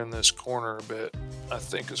down here in this corner a bit. I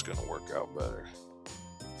think is going to work out better.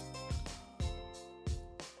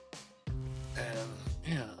 And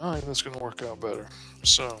yeah, I think that's going to work out better.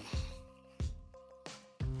 So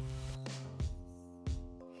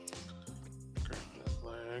grab that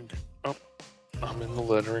leg. Oh, I'm in the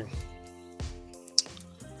lettering.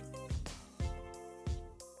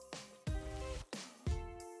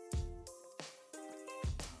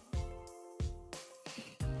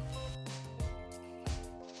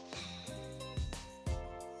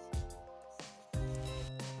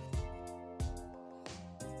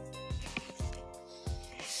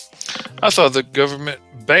 I thought the government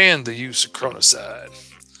banned the use of Chronicide.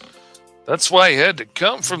 That's why he had to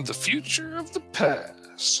come from the future of the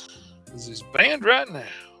past. Because he's banned right now.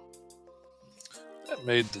 That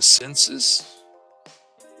made the senses.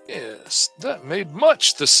 Yes, that made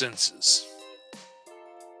much the senses.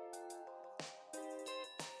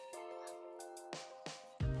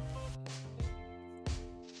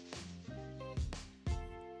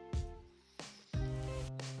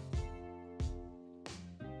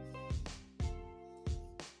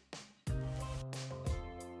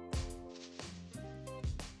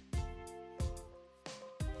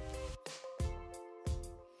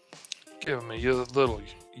 Give him a little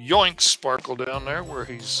yoink sparkle down there where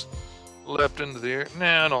he's leapt into the air.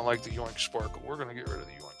 Nah, I don't like the yoink sparkle. We're going to get rid of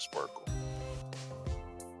the yoink sparkle.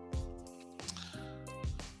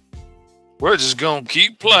 We're just going to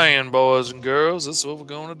keep playing, boys and girls. That's what we're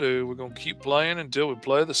going to do. We're going to keep playing until we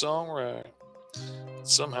play the song right.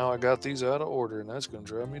 Somehow I got these out of order, and that's going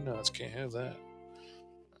to drive me nuts. Can't have that.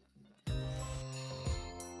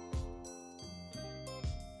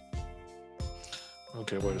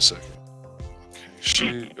 Okay, wait a second.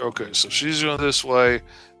 Okay, so she's going this way. I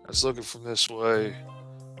was looking from this way.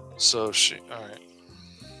 So all right.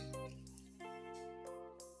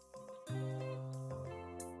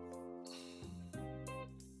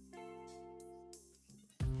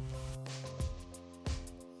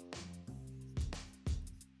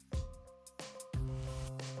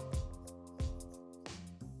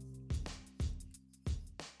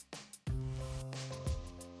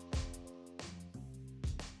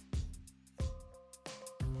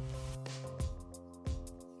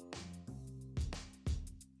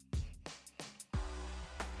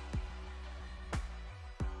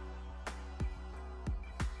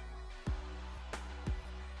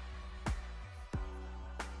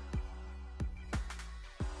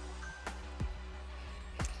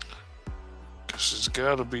 She's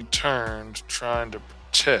got to be turned trying to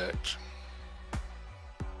protect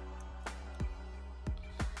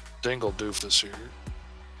Dingle Doofus here.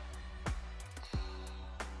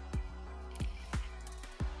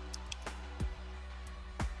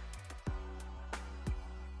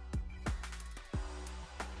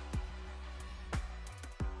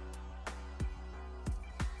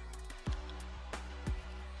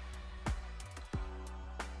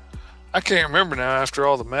 I can't remember now after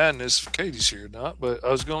all the madness if Katie's here or not, but I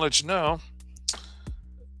was going to let you know.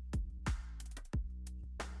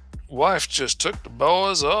 Wife just took the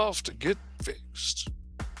boys off to get fixed.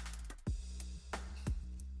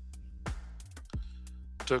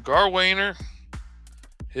 Took our wiener,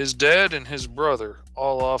 his dad, and his brother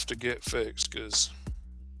all off to get fixed because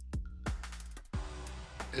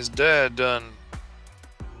his dad done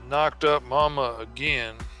knocked up mama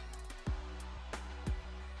again.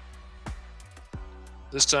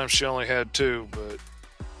 This time she only had 2, but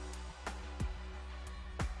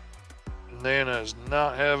Nana is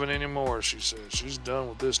not having any more, she says. She's done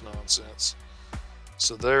with this nonsense.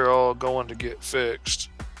 So they're all going to get fixed.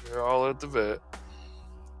 They're all at the vet.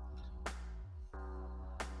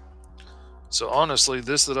 So honestly,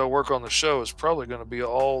 this that I work on the show is probably going to be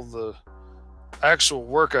all the actual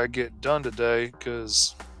work I get done today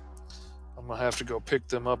because I'm going to have to go pick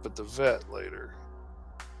them up at the vet later.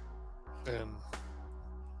 And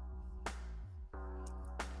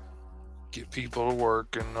get people to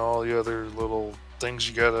work and all the other little things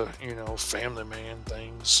you gotta, family man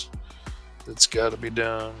things that's gotta be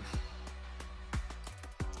done.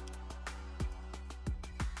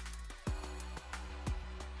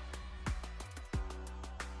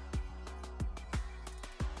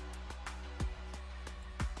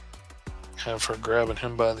 Have her grabbing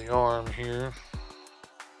him by the arm here.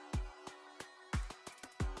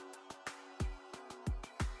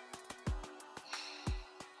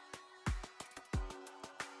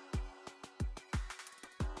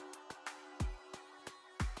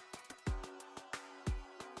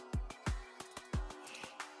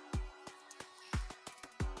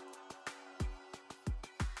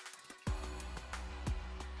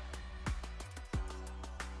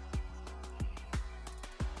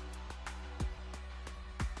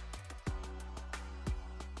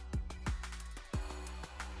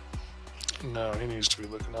 No, he needs to be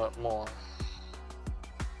looking up more.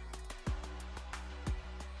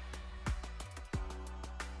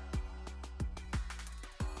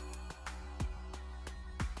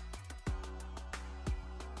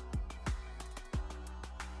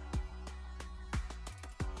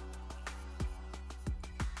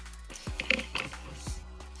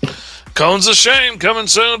 Cones of Shame coming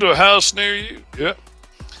soon to a house near you. Yep.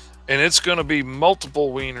 And it's going to be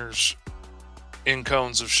multiple wieners in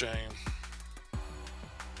Cones of Shame.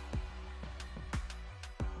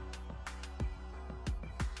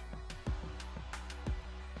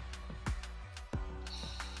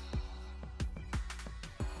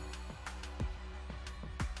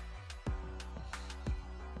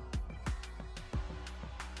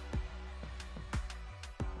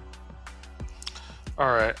 All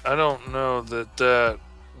right, I don't know that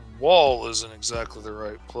wall isn't exactly the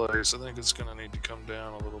right place. I think it's going to need to come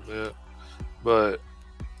down a little bit, but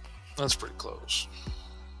that's pretty close.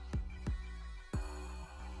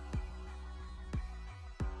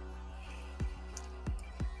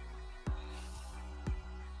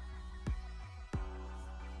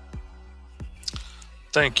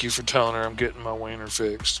 Thank you for telling her I'm getting my wiener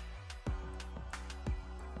fixed.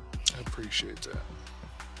 I appreciate that.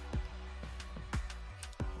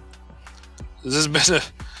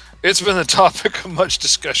 It's been a topic of much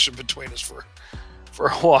discussion between us for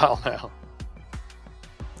a while now.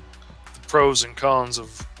 The pros and cons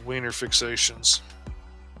of wiener fixations.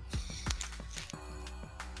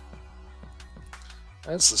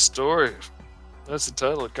 That's the story. That's the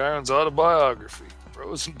title of Kyron's autobiography.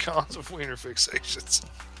 Pros and cons of wiener fixations.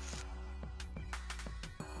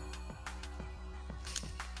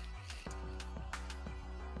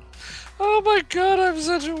 Oh my god, I'm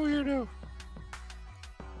such a weirdo.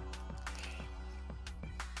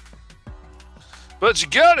 But you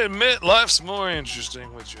gotta admit, life's more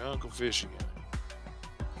interesting with your Uncle Fishy in it.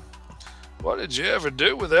 What did you ever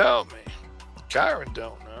do without me? Kyron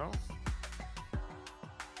don't know.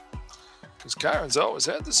 Because Kyron's always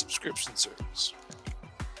had the subscription service.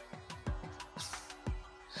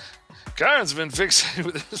 Kyron's been fixated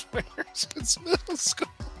with his wieners since middle school.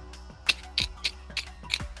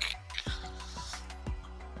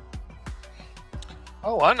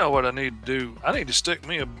 Oh, I know what I need to do. I need to stick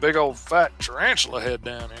me a big old fat tarantula head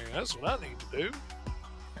down here. That's what I need to do.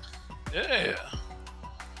 Yeah.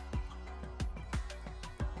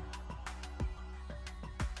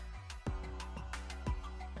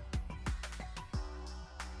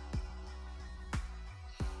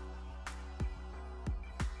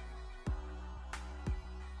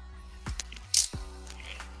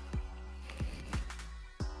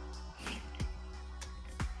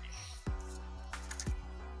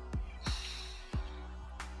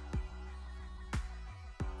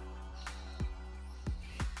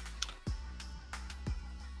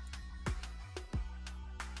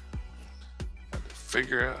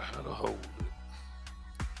 Figure out how to hold it.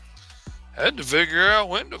 Had to figure out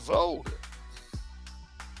when to fold it.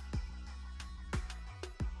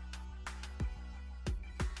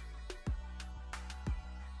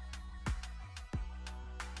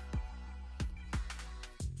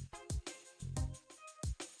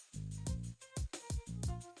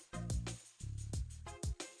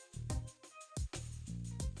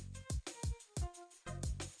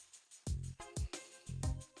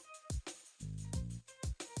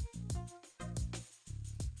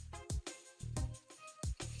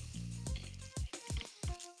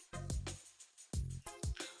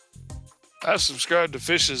 I've subscribed to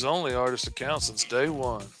Fish's Only Artist account since day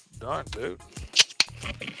one. Darn, dude.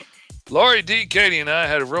 Laurie D, Katie, and I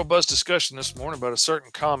had a robust discussion this morning about a certain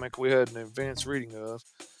comic we had an advanced reading of.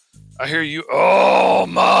 I hear you. Oh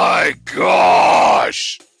my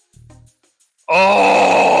gosh.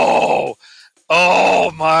 Oh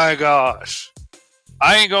my gosh.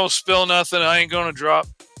 I ain't gonna spill nothing. I ain't gonna drop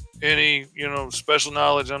any, special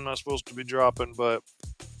knowledge I'm not supposed to be dropping, but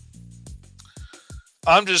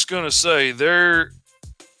I'm just going to say there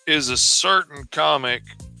is a certain comic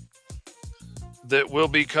that will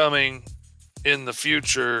be coming in the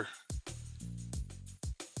future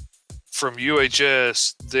from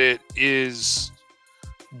UHS that is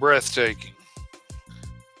breathtaking.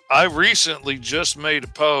 I recently just made a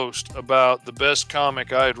post about the best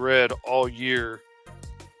comic I had read all year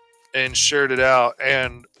and shared it out.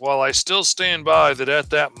 And while I still stand by that at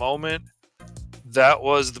that moment, that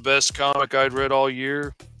was the best comic I'd read all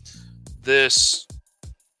year, this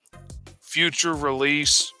future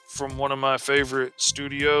release from one of my favorite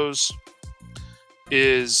studios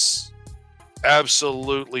is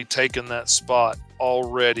absolutely taking that spot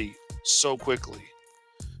already so quickly.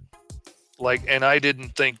 Like, and I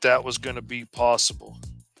didn't think that was going to be possible.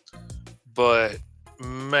 But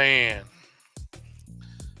man,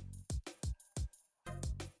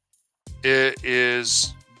 it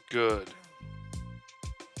is good.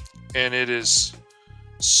 And it is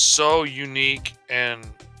so unique and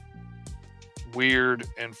weird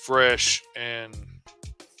and fresh and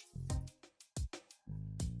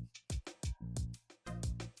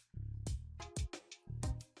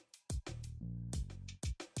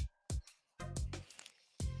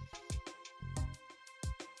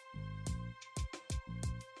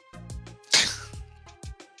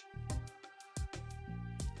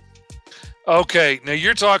okay, now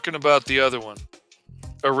you're talking about the other one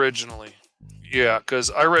originally. Yeah,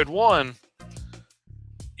 because I read one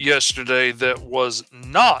yesterday that was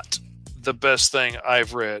not the best thing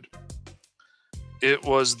I've read. It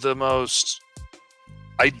was the most,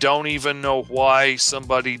 I don't even know why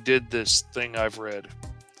somebody did this thing I've read.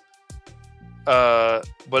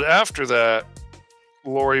 But after that,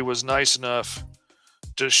 Lori was nice enough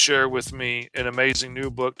to share with me an amazing new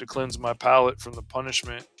book to cleanse my palate from the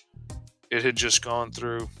punishment it had just gone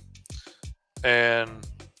through. And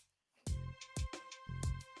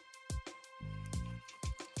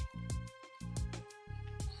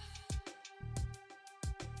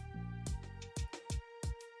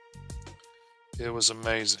it was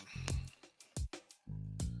amazing.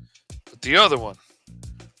 But the other one,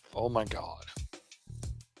 oh my God.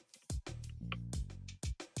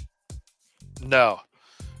 No,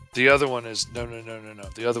 the other one is no, no, no, no, no.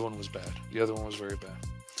 The other one was bad. The other one was very bad.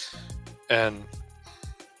 And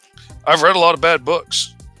I've read a lot of bad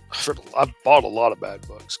books. I've bought a lot of bad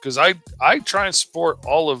books because I try and support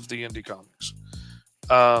all of the indie comics.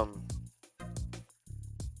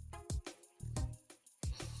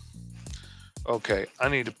 Okay, I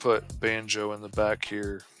need to put Banjo in the back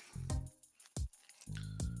here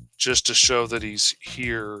just to show that he's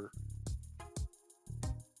here.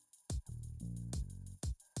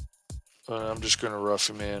 I'm just going to rough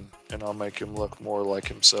him in and I'll make him look more like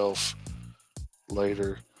himself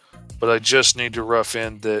later. But I just need to rough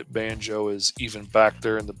in that Banjo is even back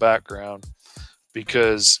there in the background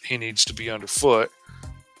because he needs to be underfoot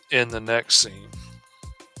in the next scene.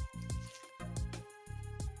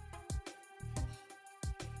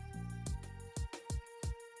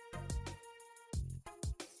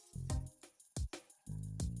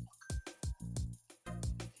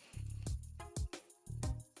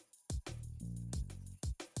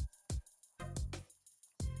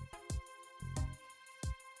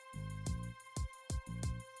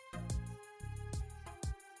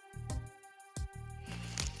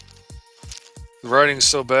 The writing's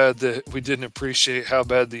so bad that we didn't appreciate how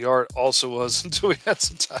bad the art also was until we had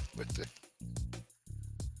some time with it.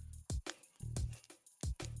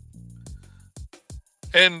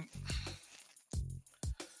 And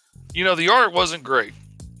you know, the art wasn't great.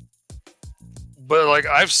 But like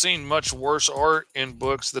I've seen much worse art in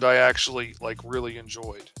books that I actually like really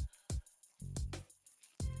enjoyed.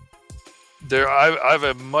 I've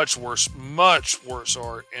had much worse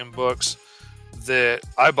art in books that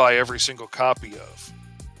I buy every single copy of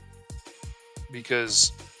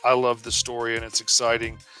because I love the story and it's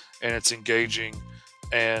exciting and it's engaging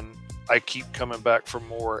and I keep coming back for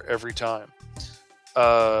more every time.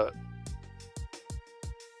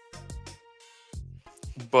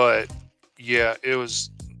 But yeah, it was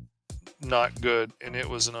not good and it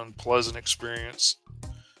was an unpleasant experience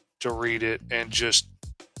to read it and just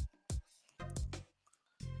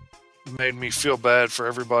made me feel bad for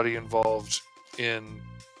everybody involved in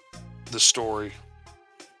the story.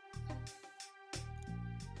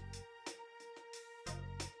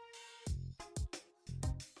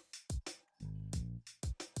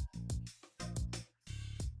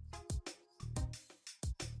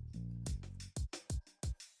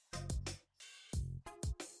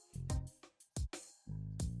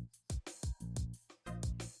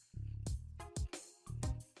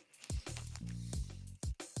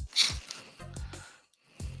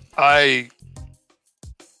 I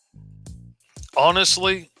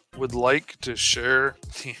honestly would like to share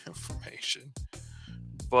the information,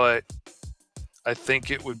 but I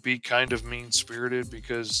think it would be kind of mean spirited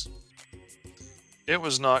because it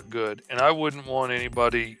was not good. And I wouldn't want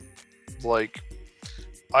anybody, like,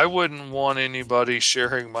 I wouldn't want anybody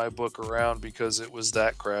sharing my book around because it was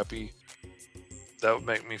that crappy. That would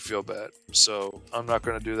make me feel bad. So I'm not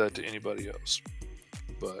going to do that to anybody else.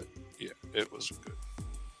 But yeah, it was good.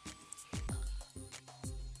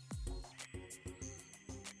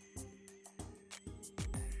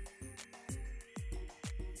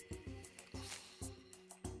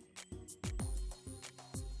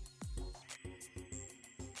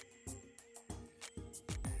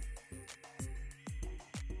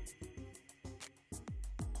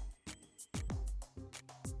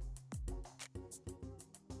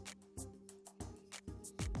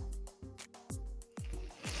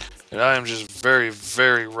 And I am just very,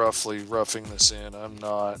 very roughing this in. I'm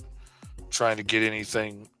not trying to get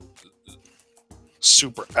anything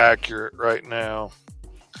super accurate right now.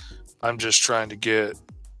 I'm just trying to get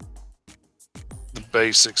the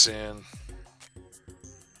basics in.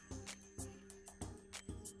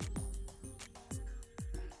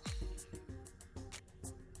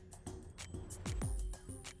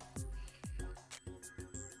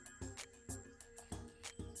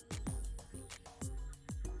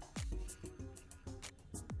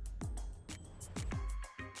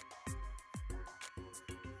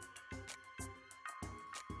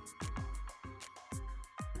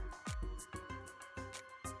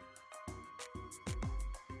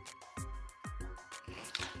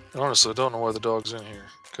 Honestly, I don't know why the dog's in here,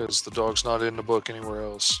 because the dog's not in the book anywhere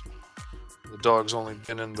else. The dog's only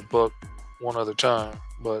been in the book one other time,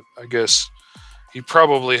 but I guess he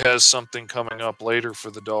probably has something coming up later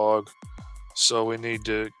for the dog, so we need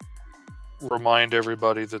to remind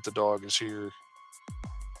everybody that the dog is here.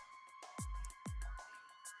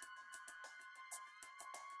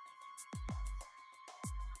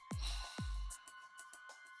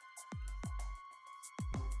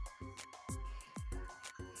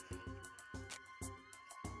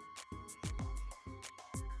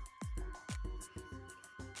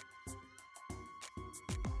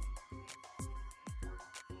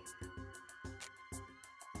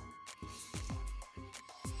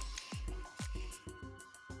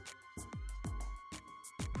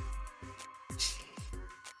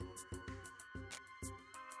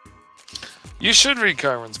 You should read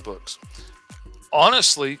Kyron's books.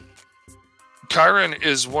 Honestly, Kyron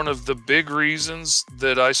is one of the big reasons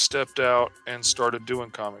that I stepped out and started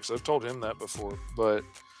doing comics. I've told him that before, but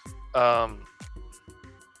Kyron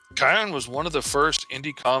was one of the first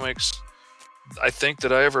indie comics I think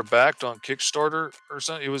that I ever backed on Kickstarter or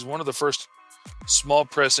something. It was one of the first small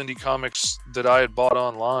press indie comics that I had bought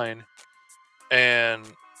online, and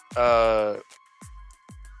I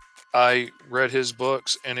read his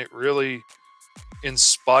books, and it really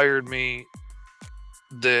inspired me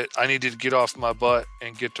that I needed to get off my butt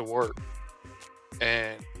and get to work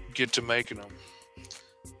and get to making them.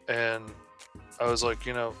 And I was like,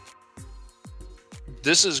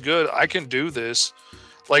 this is good. I can do this.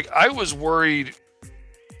 Like, I was worried,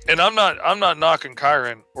 and I'm not knocking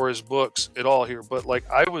Kyron or his books at all here, but like,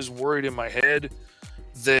 I was worried in my head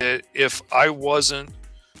that if I wasn't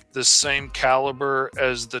the same caliber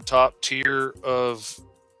as the top tier of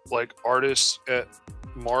like artists at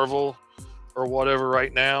Marvel or whatever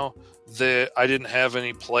right now, that I didn't have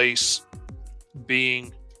any place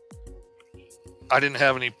trying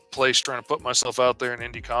to put myself out there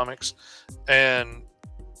in indie comics. And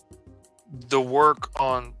the work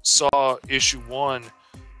on Saw issue 1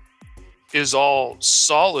 is all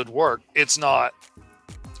solid work. It's not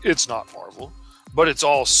Marvel, but it's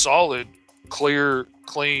all solid, clear,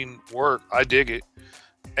 clean work. I dig it.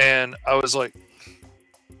 And I was like,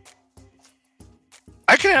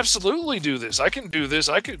 I can absolutely do this. I can do this.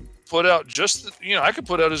 I could put out I could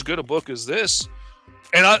put out as good a book as this.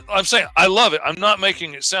 And I'm saying I love it. I'm not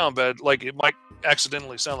making it sound bad, like it might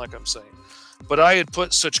accidentally sound like I'm saying. But I had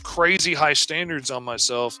put such crazy high standards on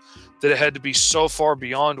myself that it had to be so far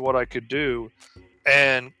beyond what I could do.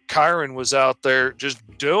 And Kyron was out there just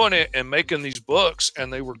doing it and making these books,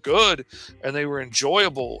 and they were good, and they were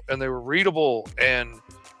enjoyable, and they were readable, and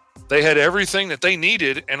they had everything that they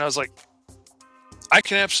needed. And I was like, I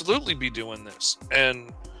can absolutely be doing this.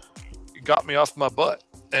 And it got me off my butt.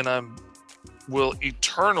 And I will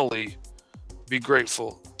eternally be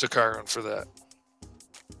grateful to Kyron for that.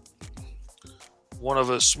 One of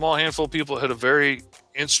a small handful of people had a very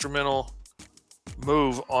instrumental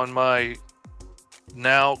move on my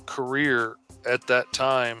now career at that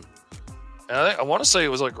time. And I want to say it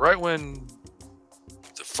was like right when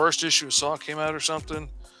the first issue of Saw came out or something,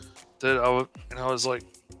 that I was like,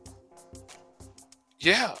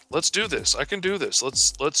 yeah, let's do this. I can do this.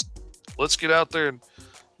 Let's get out there and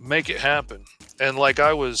make it happen. And like,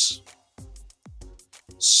 I was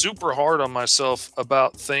super hard on myself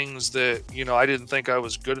about things that, I didn't think I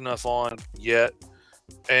was good enough on yet.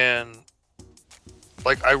 And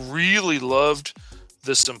like, I really loved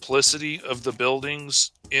the simplicity of the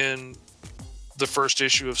buildings in the first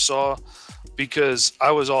issue of Saw, because I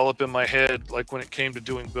was all up in my head, like when it came to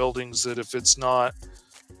doing buildings, that if it's not,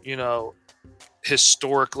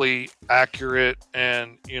 historically accurate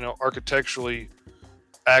and, architecturally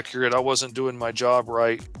accurate, I wasn't doing my job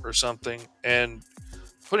right or something, and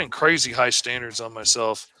putting crazy high standards on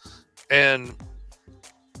myself. And,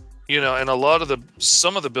 and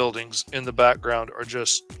some of the buildings in the background are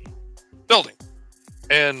just building.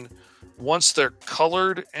 And once they're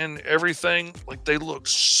colored and everything, like they look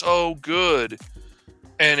so good.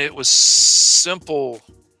 And it was simple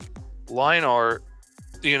line art.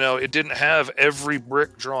 It didn't have every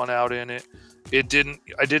brick drawn out in it. I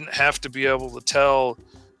didn't have to be able to tell,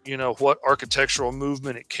 what architectural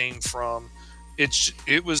movement it came from.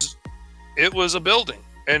 It was a building,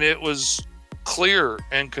 and it was clear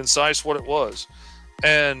and concise what it was,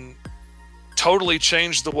 and totally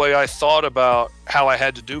changed the way I thought about how I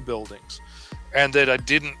had to do buildings. And that I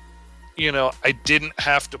didn't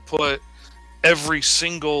have to put every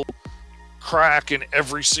single crack in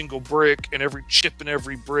every single brick and every chip in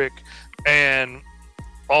every brick and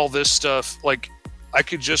all this stuff. Like, I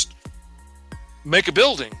could just make a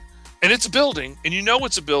building, and it's a building, and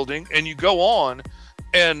it's a building, and you go on.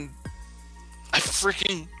 And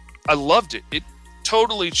I loved it. It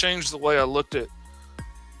totally changed the way I looked at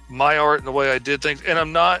my art and the way I did things. And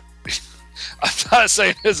I'm not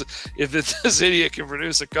saying if this idiot can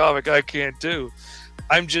produce a comic I can't do.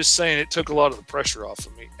 I'm just saying it took a lot of the pressure off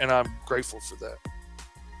of me, and I'm grateful for that.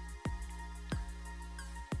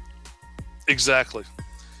 Exactly.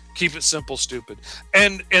 Keep it simple, stupid.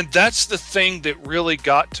 And that's the thing that really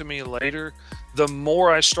got to me later. The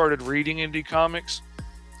more I started reading indie comics,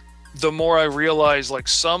 the more I realized, like,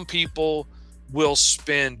 some people will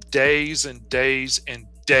spend days and days and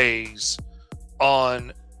days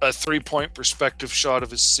on a 3-point perspective shot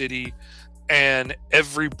of a city, and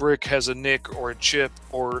every brick has a nick or a chip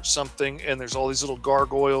or something, and there's all these little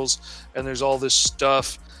gargoyles, and there's all this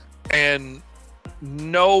stuff, and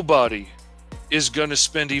nobody is going to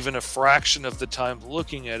spend even a fraction of the time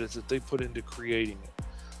looking at it that they put into creating it.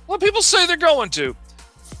 Well, people say they're going to.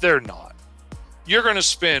 They're not. You're going to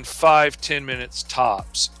spend 5-10 minutes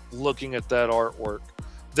tops looking at that artwork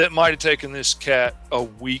that might have taken this cat a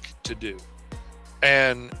week to do.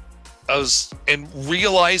 And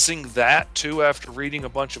realizing that too, after reading a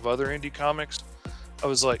bunch of other indie comics, I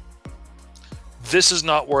was like, this is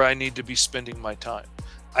not where I need to be spending my time.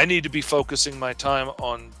 I need to be focusing my time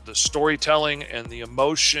on the storytelling and the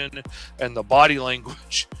emotion and the body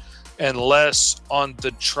language, and less on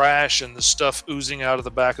the trash and the stuff oozing out of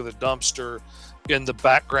the back of the dumpster in the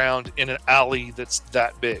background in an alley that's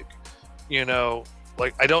that big.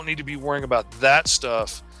 Like, I don't need to be worrying about that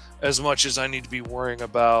stuff as much as I need to be worrying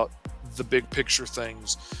about the big picture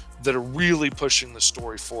things that are really pushing the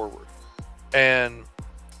story forward. And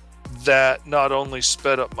that not only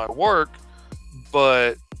sped up my work,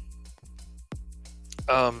 but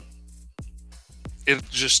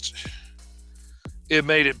it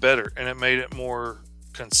made it better, and it made it more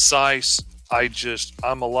concise.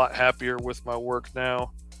 I'm a lot happier with my work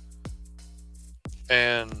now,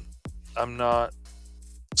 and I'm not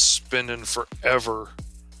spending forever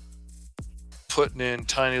putting in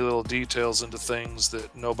tiny little details into things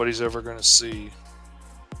that nobody's ever going to see.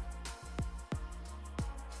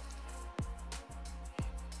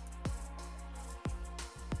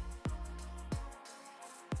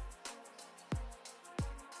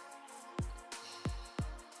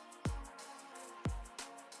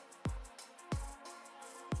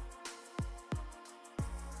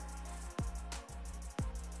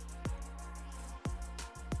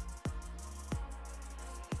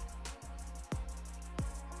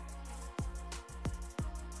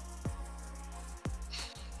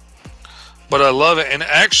 But I love it. And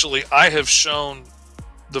actually, I have shown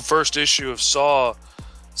the first issue of Saw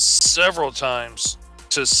several times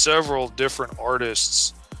to several different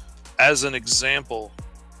artists as an example.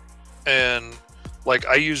 And like,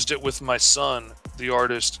 I used it with my son, the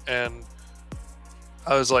artist, and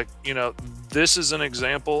I was like, this is an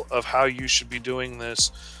example of how you should be doing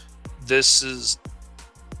this. This is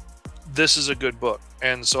a good book.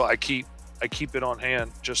 And so I keep it on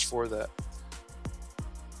hand just for that.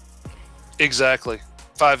 Exactly.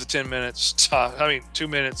 5 to 10 minutes. 2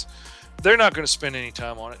 minutes. They're not going to spend any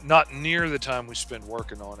time on it. Not near the time we spend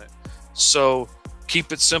working on it. So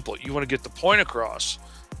keep it simple. You want to get the point across,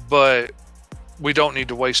 but we don't need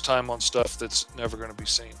to waste time on stuff that's never going to be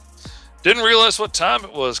seen. Didn't realize what time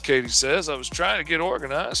it was, Katie says. I was trying to get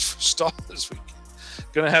organized for Star this weekend.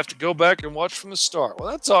 Going to have to go back and watch from the start. Well,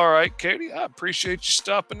 that's all right, Katie. I appreciate you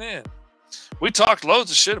stopping in. We talked loads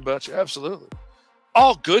of shit about you. Absolutely.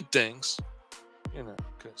 All good things.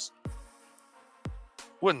 Because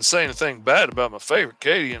wouldn't say anything bad about my favorite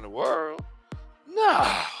Katie in the world.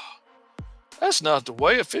 No, that's not the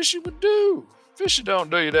way a fishy would do. Fishy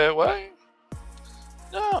don't do you that way.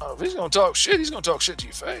 No, if he's going to talk shit, he's going to talk shit to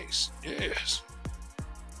your face. Yes.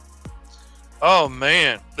 Oh,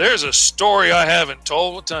 man. There's a story I haven't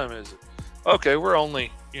told. What time is it? Okay, we're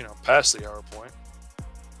only, past the hour point.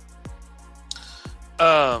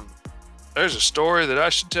 there's a story that I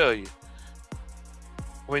should tell you.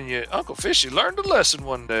 When Uncle Fishy learned a lesson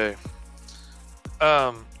one day.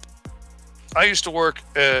 I used to work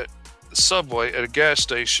at the Subway at a gas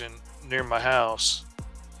station near my house,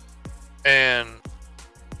 and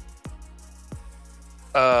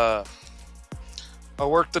I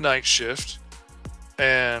worked the night shift,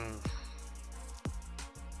 and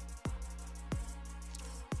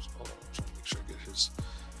hold on, I'm trying to make sure I get his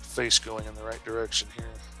face going in the right direction here,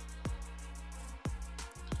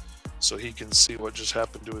 so he can see what just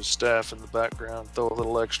happened to his staff in the background. Throw a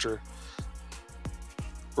little extra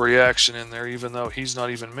reaction in there, even though he's not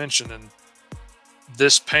even mentioned in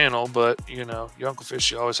this panel. But your Uncle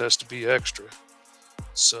Fishy always has to be extra.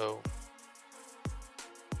 So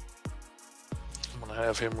I'm gonna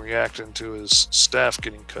have him reacting to his staff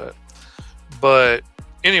getting cut. But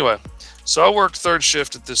anyway, so I worked third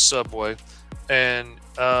shift at this Subway, and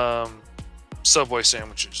Subway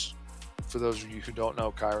sandwiches. For those of you who don't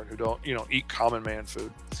know, Kyron, who don't eat common man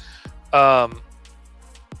food.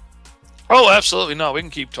 Oh, absolutely not. We can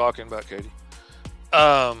keep talking about Katie.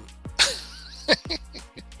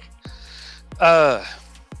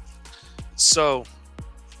 So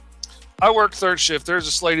I worked third shift. There's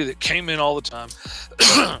this lady that came in all the time.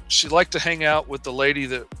 She liked to hang out with the lady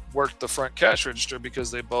that worked the front cash register because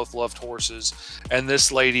they both loved horses. And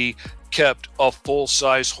this lady kept a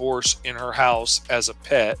full-size horse in her house as a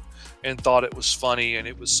pet and thought it was funny and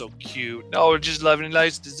it was so cute. No, just loving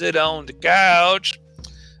nice to sit on the couch.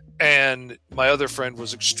 And my other friend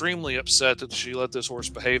was extremely upset that she let this horse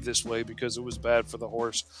behave this way because it was bad for the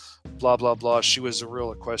horse, blah, blah, blah. She was a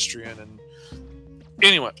real equestrian. And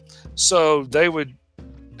anyway, so they would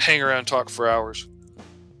hang around and talk for hours.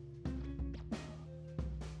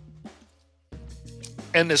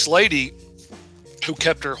 And this lady who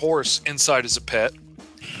kept her horse inside as a pet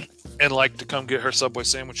and liked to come get her Subway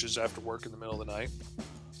sandwiches after work in the middle of the night,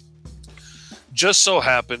 just so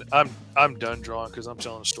happened, I'm done drawing because I'm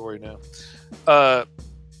telling a story now.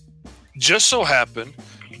 Just so happened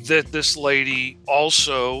that this lady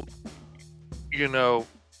also,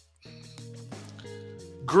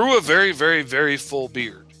 grew a very, very, very full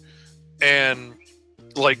beard, and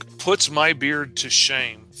puts my beard to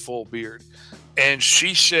shame, full beard. And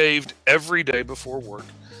she shaved every day before work,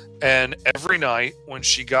 and every night when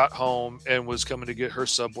she got home and was coming to get her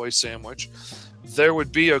Subway sandwich, there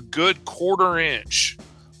would be a good 1/4 inch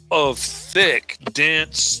of thick,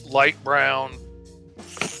 dense, light brown,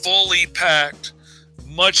 fully packed,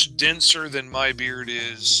 much denser than my beard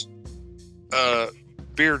is,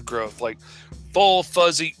 beard growth, like full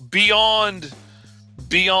fuzzy, beyond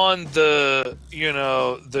the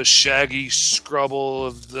the shaggy scrubble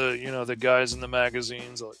of the guys in the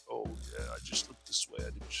magazines. Like, oh yeah, I just looked this way, I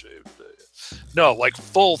didn't shave today. No, like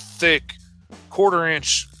full thick 1/4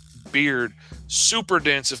 inch beard, super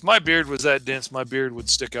dense. If my beard was that dense, my beard would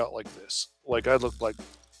stick out like this. Like I looked like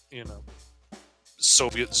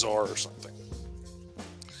Soviet czar or something.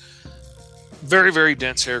 Very, very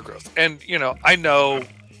dense hair growth. And I know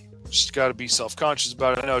she's got to be self-conscious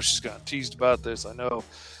about it. I know she's gotten teased about this. I know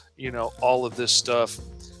all of this stuff.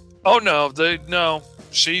 Oh no,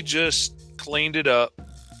 she just cleaned it up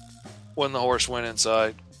when the horse went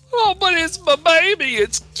inside. Oh, but it's my baby,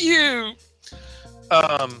 it's cute.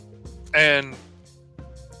 And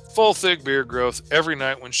full thick beard growth every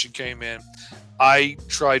night when she came in. I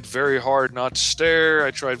tried very hard not to stare.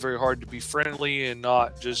 I tried very hard to be friendly and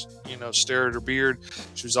not just stare at her beard.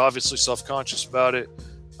 She was obviously self-conscious about it.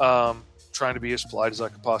 Trying to be as polite as I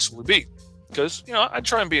could possibly be, because I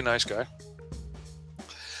try and be a nice guy.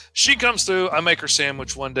 She comes through. I make her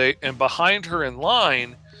sandwich one day, and behind her in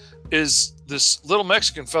line is this little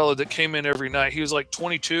Mexican fellow that came in every night. He was like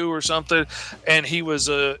 22 or something, and he was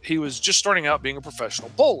just starting out being a professional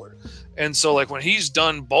bowler. And so when he's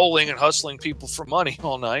done bowling and hustling people for money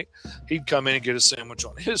all night, he'd come in and get a sandwich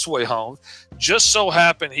on his way home. Just so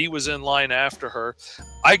happened he was in line after her.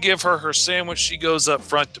 I give her her sandwich. She goes up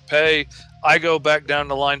front to pay. I go back down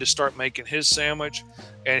the line to start making his sandwich,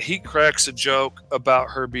 and he cracks a joke about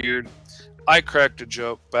her beard. I cracked a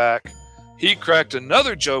joke back. He cracked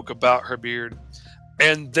another joke about her beard.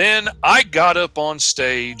 And then I got up on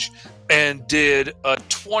stage and did a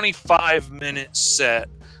 25-minute set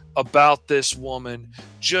about this woman,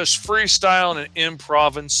 just freestyling and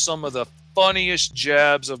improvising some of the funniest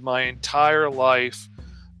jabs of my entire life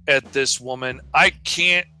at this woman. I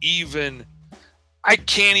can't even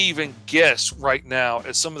guess right now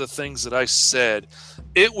at some of the things that I said.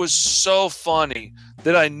 It was so funny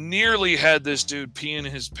that I nearly had this dude peeing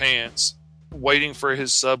his pants waiting for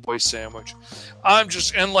his Subway sandwich. I'm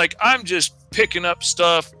just picking up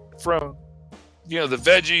stuff from the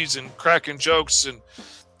veggies and cracking jokes and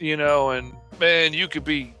man,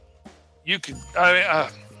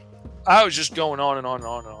 I was just going on and on and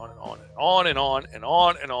on and on and on and on and on and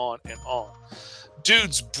on and on and on.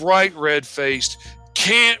 Dude's bright red faced,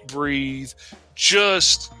 can't breathe,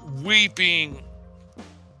 just weeping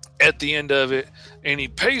at the end of it. And he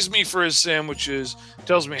pays me for his sandwiches,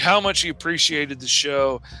 tells me how much he appreciated the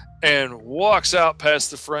show, and walks out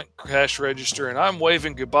past the front cash register. And I'm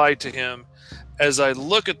waving goodbye to him as I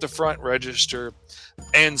look at the front register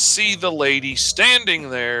and see the lady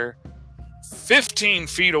standing there 15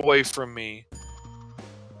 feet away from me.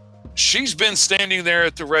 She's been standing there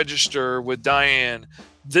at the register with Diane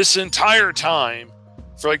this entire time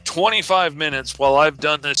for like 25 minutes while I've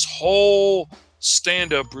done this whole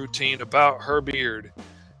stand-up routine about her beard,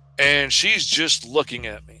 and she's just looking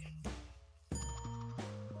at me.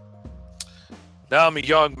 Now I'm a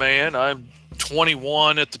young man. I'm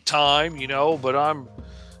 21 at the time, but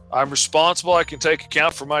I'm responsible. I can take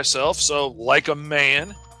account for myself. So, like a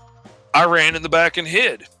man, I ran in the back and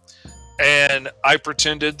hid. And I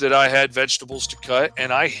pretended that I had vegetables to cut,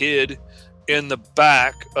 and I hid in the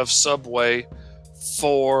back of Subway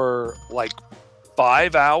for like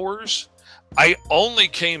 5 hours. I only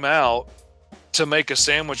came out to make a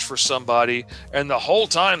sandwich for somebody, and the whole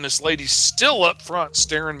time this lady's still up front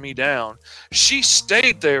staring me down. She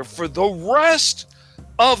stayed there for the rest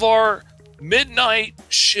of our midnight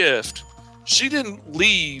shift. She didn't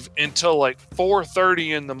leave until like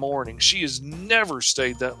 4:30 in the morning. She has never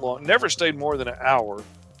stayed that long, never stayed more than an hour,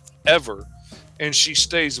 ever. And she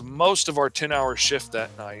stays most of our 10-hour shift that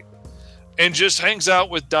night and just hangs out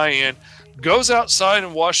with Diane, goes outside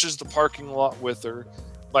and washes the parking lot with her.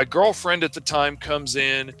 My girlfriend at the time comes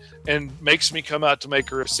in and makes me come out to make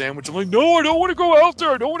her a sandwich. I'm like, no, I don't want to go out there.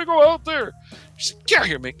 I don't want to go out there. She said, get out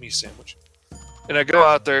here, make me a sandwich. And I go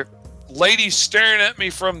out there. Lady's staring at me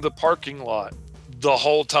from the parking lot the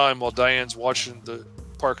whole time while Diane's watching the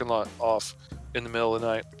parking lot off in the middle of the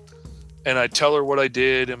night. And I tell her what I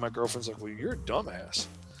did, and my girlfriend's like, well, you're a dumbass.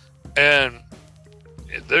 And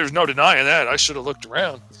there's no denying that. I should have looked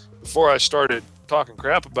around before I started talking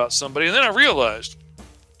crap about somebody. And then I realized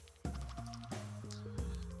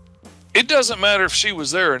it doesn't matter if she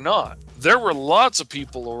was there or not. There were lots of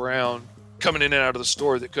people around coming in and out of the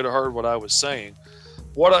store that could have heard what I was saying.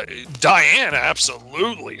 Diane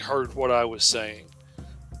absolutely heard what I was saying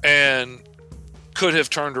and could have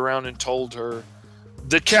turned around and told her.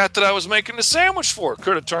 The cat that I was making the sandwich for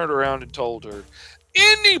could have turned around and told her.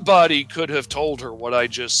 Anybody could have told her what I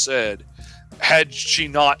just said had she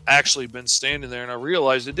not actually been standing there. And I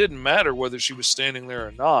realized it didn't matter whether she was standing there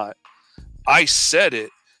or not. I said it,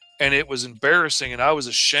 and it was embarrassing, and I was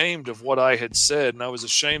ashamed of what I had said, and I was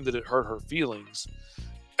ashamed that it hurt her feelings.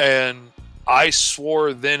 And I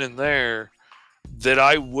swore then and there that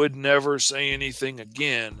I would never say anything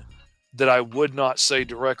again that I would not say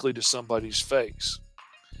directly to somebody's face.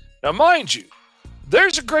 Now, mind you,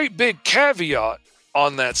 there's a great big caveat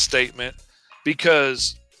on that statement,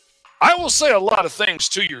 because I will say a lot of things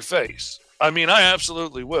to your face. I mean, I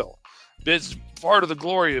absolutely will. It's part of the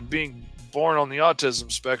glory of being born on the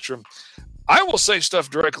autism spectrum. I will say stuff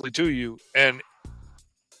directly to you and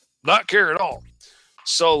not care at all.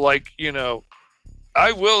 So, like,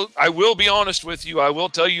 I will be honest with you. I will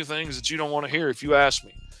tell you things that you don't want to hear if you ask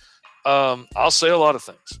me. I'll say a lot of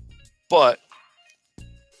things, but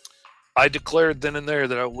I declared then and there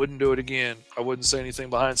that I wouldn't do it again. I wouldn't say anything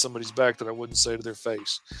behind somebody's back that I wouldn't say to their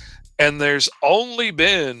face. And there's only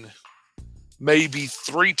been maybe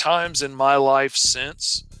 3 times in my life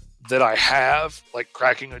since that I have, like,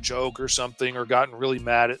 cracking a joke or something, or gotten really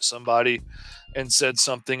mad at somebody and said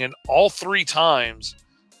something. And all 3 times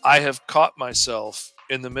I have caught myself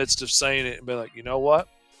in the midst of saying it and been like, you know what?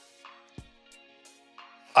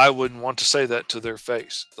 I wouldn't want to say that to their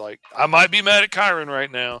face. Like, I might be mad at Kyron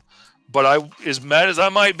right now, but as mad as I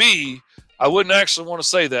might be, I wouldn't actually want to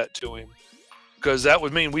say that to him, because that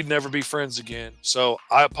would mean we'd never be friends again. So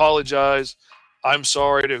I apologize. I'm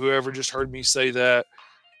sorry to whoever just heard me say that.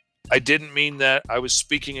 I didn't mean that. I was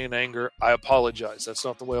speaking in anger. I apologize. That's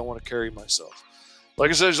not the way I want to carry myself. Like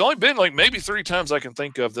I said, there's only been like maybe 3 times I can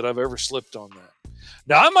think of that I've ever slipped on that.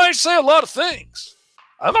 Now, I might say a lot of things.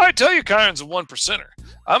 I might tell you Kyron's a 1%er.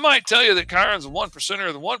 I might tell you that Kyron's a 1%er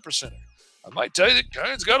of the 1%er. I might tell you that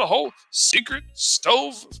Kyron's got a whole secret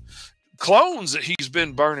stove of clones that he's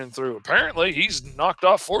been burning through. Apparently, he's knocked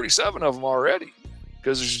off 47 of them already,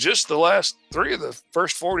 because there's just the last 3 of the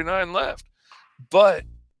first 49 left. But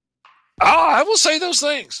I will say those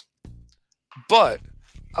things. But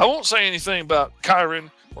I won't say anything about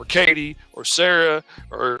Kyron or Katie or Sarah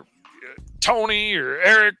or Tony or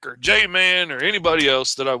Eric or J-Man or anybody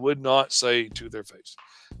else that I would not say to their face.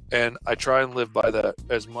 And I try and live by that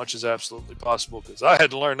as much as absolutely possible because I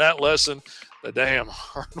had to learn that lesson the damn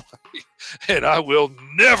hard way. And I will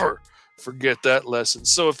never forget that lesson.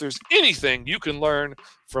 So if there's anything you can learn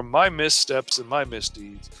from my missteps and my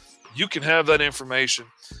misdeeds, you can have that information.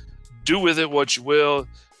 Do with it what you will.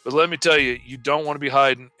 But let me tell you, you don't want to be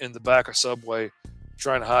hiding in the back of Subway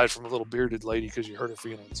trying to hide from a little bearded lady because you hurt her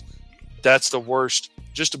feelings. That's the worst,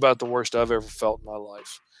 just about the worst I've ever felt in my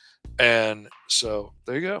life. And so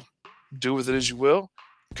there you go. Do with it as you will.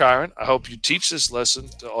 Kyron, I hope you teach this lesson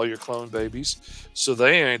to all your clone babies so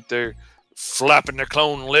they ain't there flapping their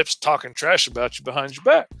clone lips talking trash about you behind your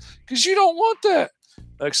back because you don't want that.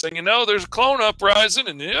 Next thing you know, there's a clone uprising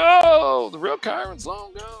and the real Kyron's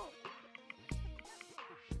long gone.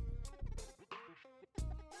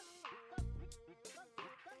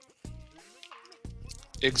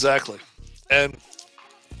 Exactly. And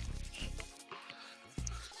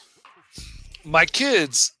my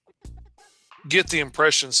kids get the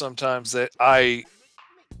impression sometimes that I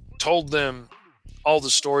told them all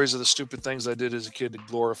the stories of the stupid things I did as a kid to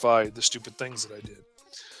glorify the stupid things that I did.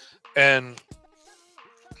 And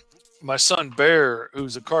my son Bear,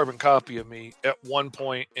 who's a carbon copy of me, at one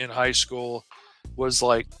point in high school was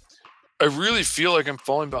like, I really feel like I'm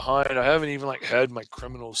falling behind. I haven't even like had my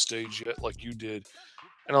criminal stage yet like you did.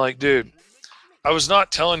 And I'm like, dude, I was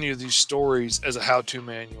not telling you these stories as a how-to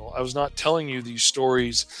manual. I was not telling you these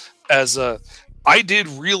stories as I did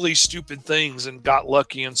really stupid things and got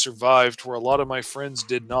lucky and survived where a lot of my friends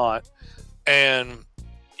did not. And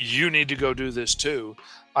you need to go do this too.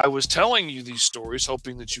 I was telling you these stories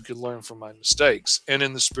hoping that you could learn from my mistakes and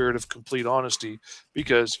in the spirit of complete honesty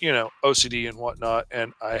because, OCD and whatnot.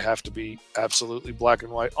 And I have to be absolutely black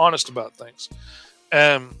and white honest about things.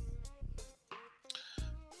 And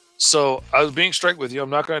so I was being straight with you. I'm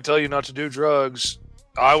not going to tell you not to do drugs.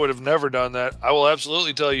 I would have never done that. I will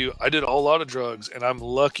absolutely tell you I did a whole lot of drugs and I'm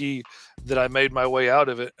lucky that I made my way out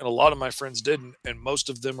of it. And a lot of my friends didn't. And most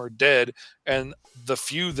of them are dead. And the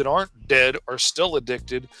few that aren't dead are still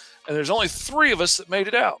addicted. And there's only 3 of us that made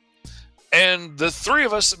it out. And the 3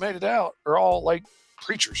 of us that made it out are all like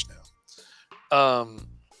preachers now.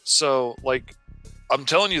 So like, I'm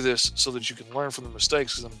telling you this so that you can learn from the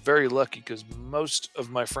mistakes because I'm very lucky because most of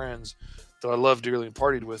my friends that I love dearly and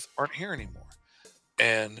partied with aren't here anymore.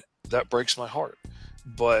 And that breaks my heart.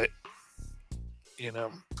 But,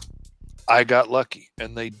 I got lucky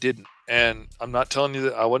and they didn't. And I'm not telling you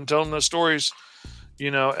that I wasn't telling those stories,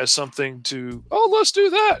 as something to, let's do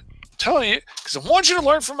that. I'm telling you because I want you to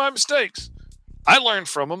learn from my mistakes. I learned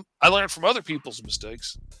from them. I learned from other people's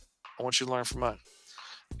mistakes. I want you to learn from mine.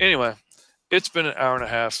 Anyway, it's been an hour and a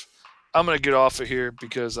half. I'm going to get off of here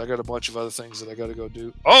because I got a bunch of other things that I got to go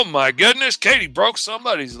do. Oh my goodness, Katie broke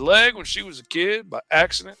somebody's leg when she was a kid by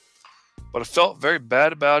accident, but I felt very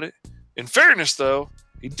bad about it. In fairness, though,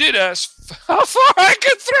 he did ask how far I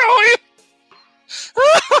could throw him.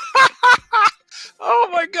 Oh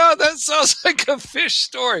my God, that sounds like a fish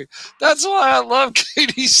story. That's why I love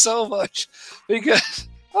Katie so much because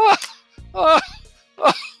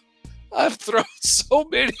I've thrown so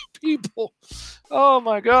many people. Oh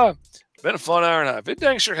my God. Been a fun hour and a half. It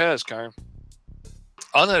dang sure has, Karen.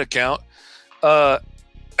 On that account,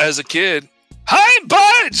 as a kid, hi,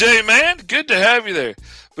 bye, J-Man. Good to have you there.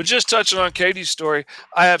 But just touching on Katie's story,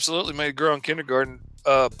 I absolutely made a girl in kindergarten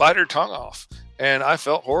bite her tongue off. And I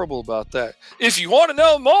felt horrible about that. If you want to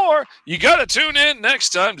know more, you got to tune in next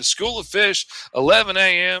time to School of Fish, 11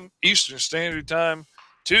 a.m. Eastern Standard Time,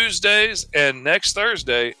 Tuesdays, and next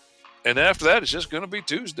Thursday. And after that, it's just going to be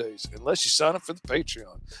Tuesdays, unless you sign up for the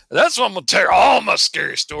Patreon. And that's when I'm going to tear all my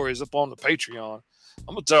scary stories up on the Patreon.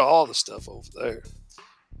 I'm going to tell all the stuff over there.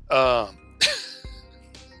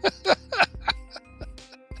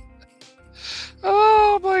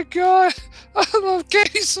 Oh, my God. I love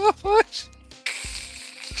Katie so much.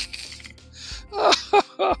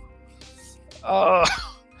 Oh,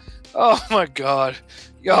 my God.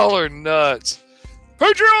 Y'all are nuts.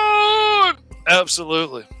 Patreon!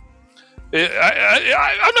 Absolutely. I'm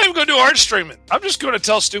not even going to do art streaming. I'm just going to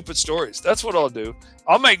tell stupid stories. That's what I'll do.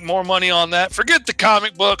 I'll make more money on that. Forget the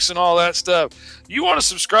comic books and all that stuff. You want to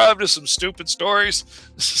subscribe to some stupid stories?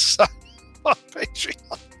 On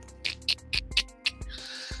Patreon.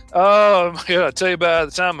 Oh, yeah. I'll tell you about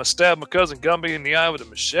the time I stabbed my cousin Gumby in the eye with a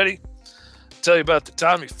machete. I'll tell you about the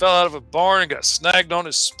time he fell out of a barn and got snagged on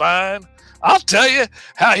his spine. I'll tell you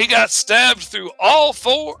how he got stabbed through all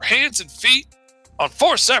 4 hands and feet on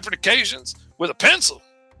 4 separate occasions with a pencil.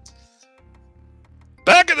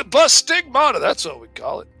 Back of the bus stigmata. That's what we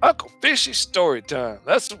call it. Uncle Fishy story time.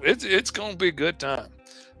 It's gonna be a good time.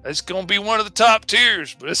 It's gonna be one of the top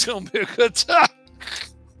tiers, but it's gonna be a good time.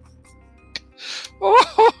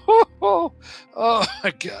 Oh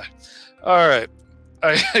my god. All right.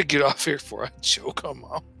 I gotta get off here before I choke on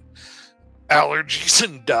my allergies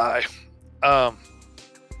and die.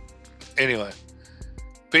 Anyway.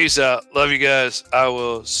 Peace out. Love you guys. I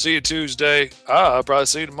will see you Tuesday. I'll probably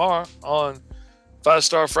see you tomorrow on 5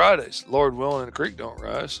 Star Fridays. Lord willing and the creek don't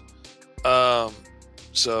rise.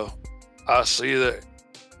 So I'll see you there.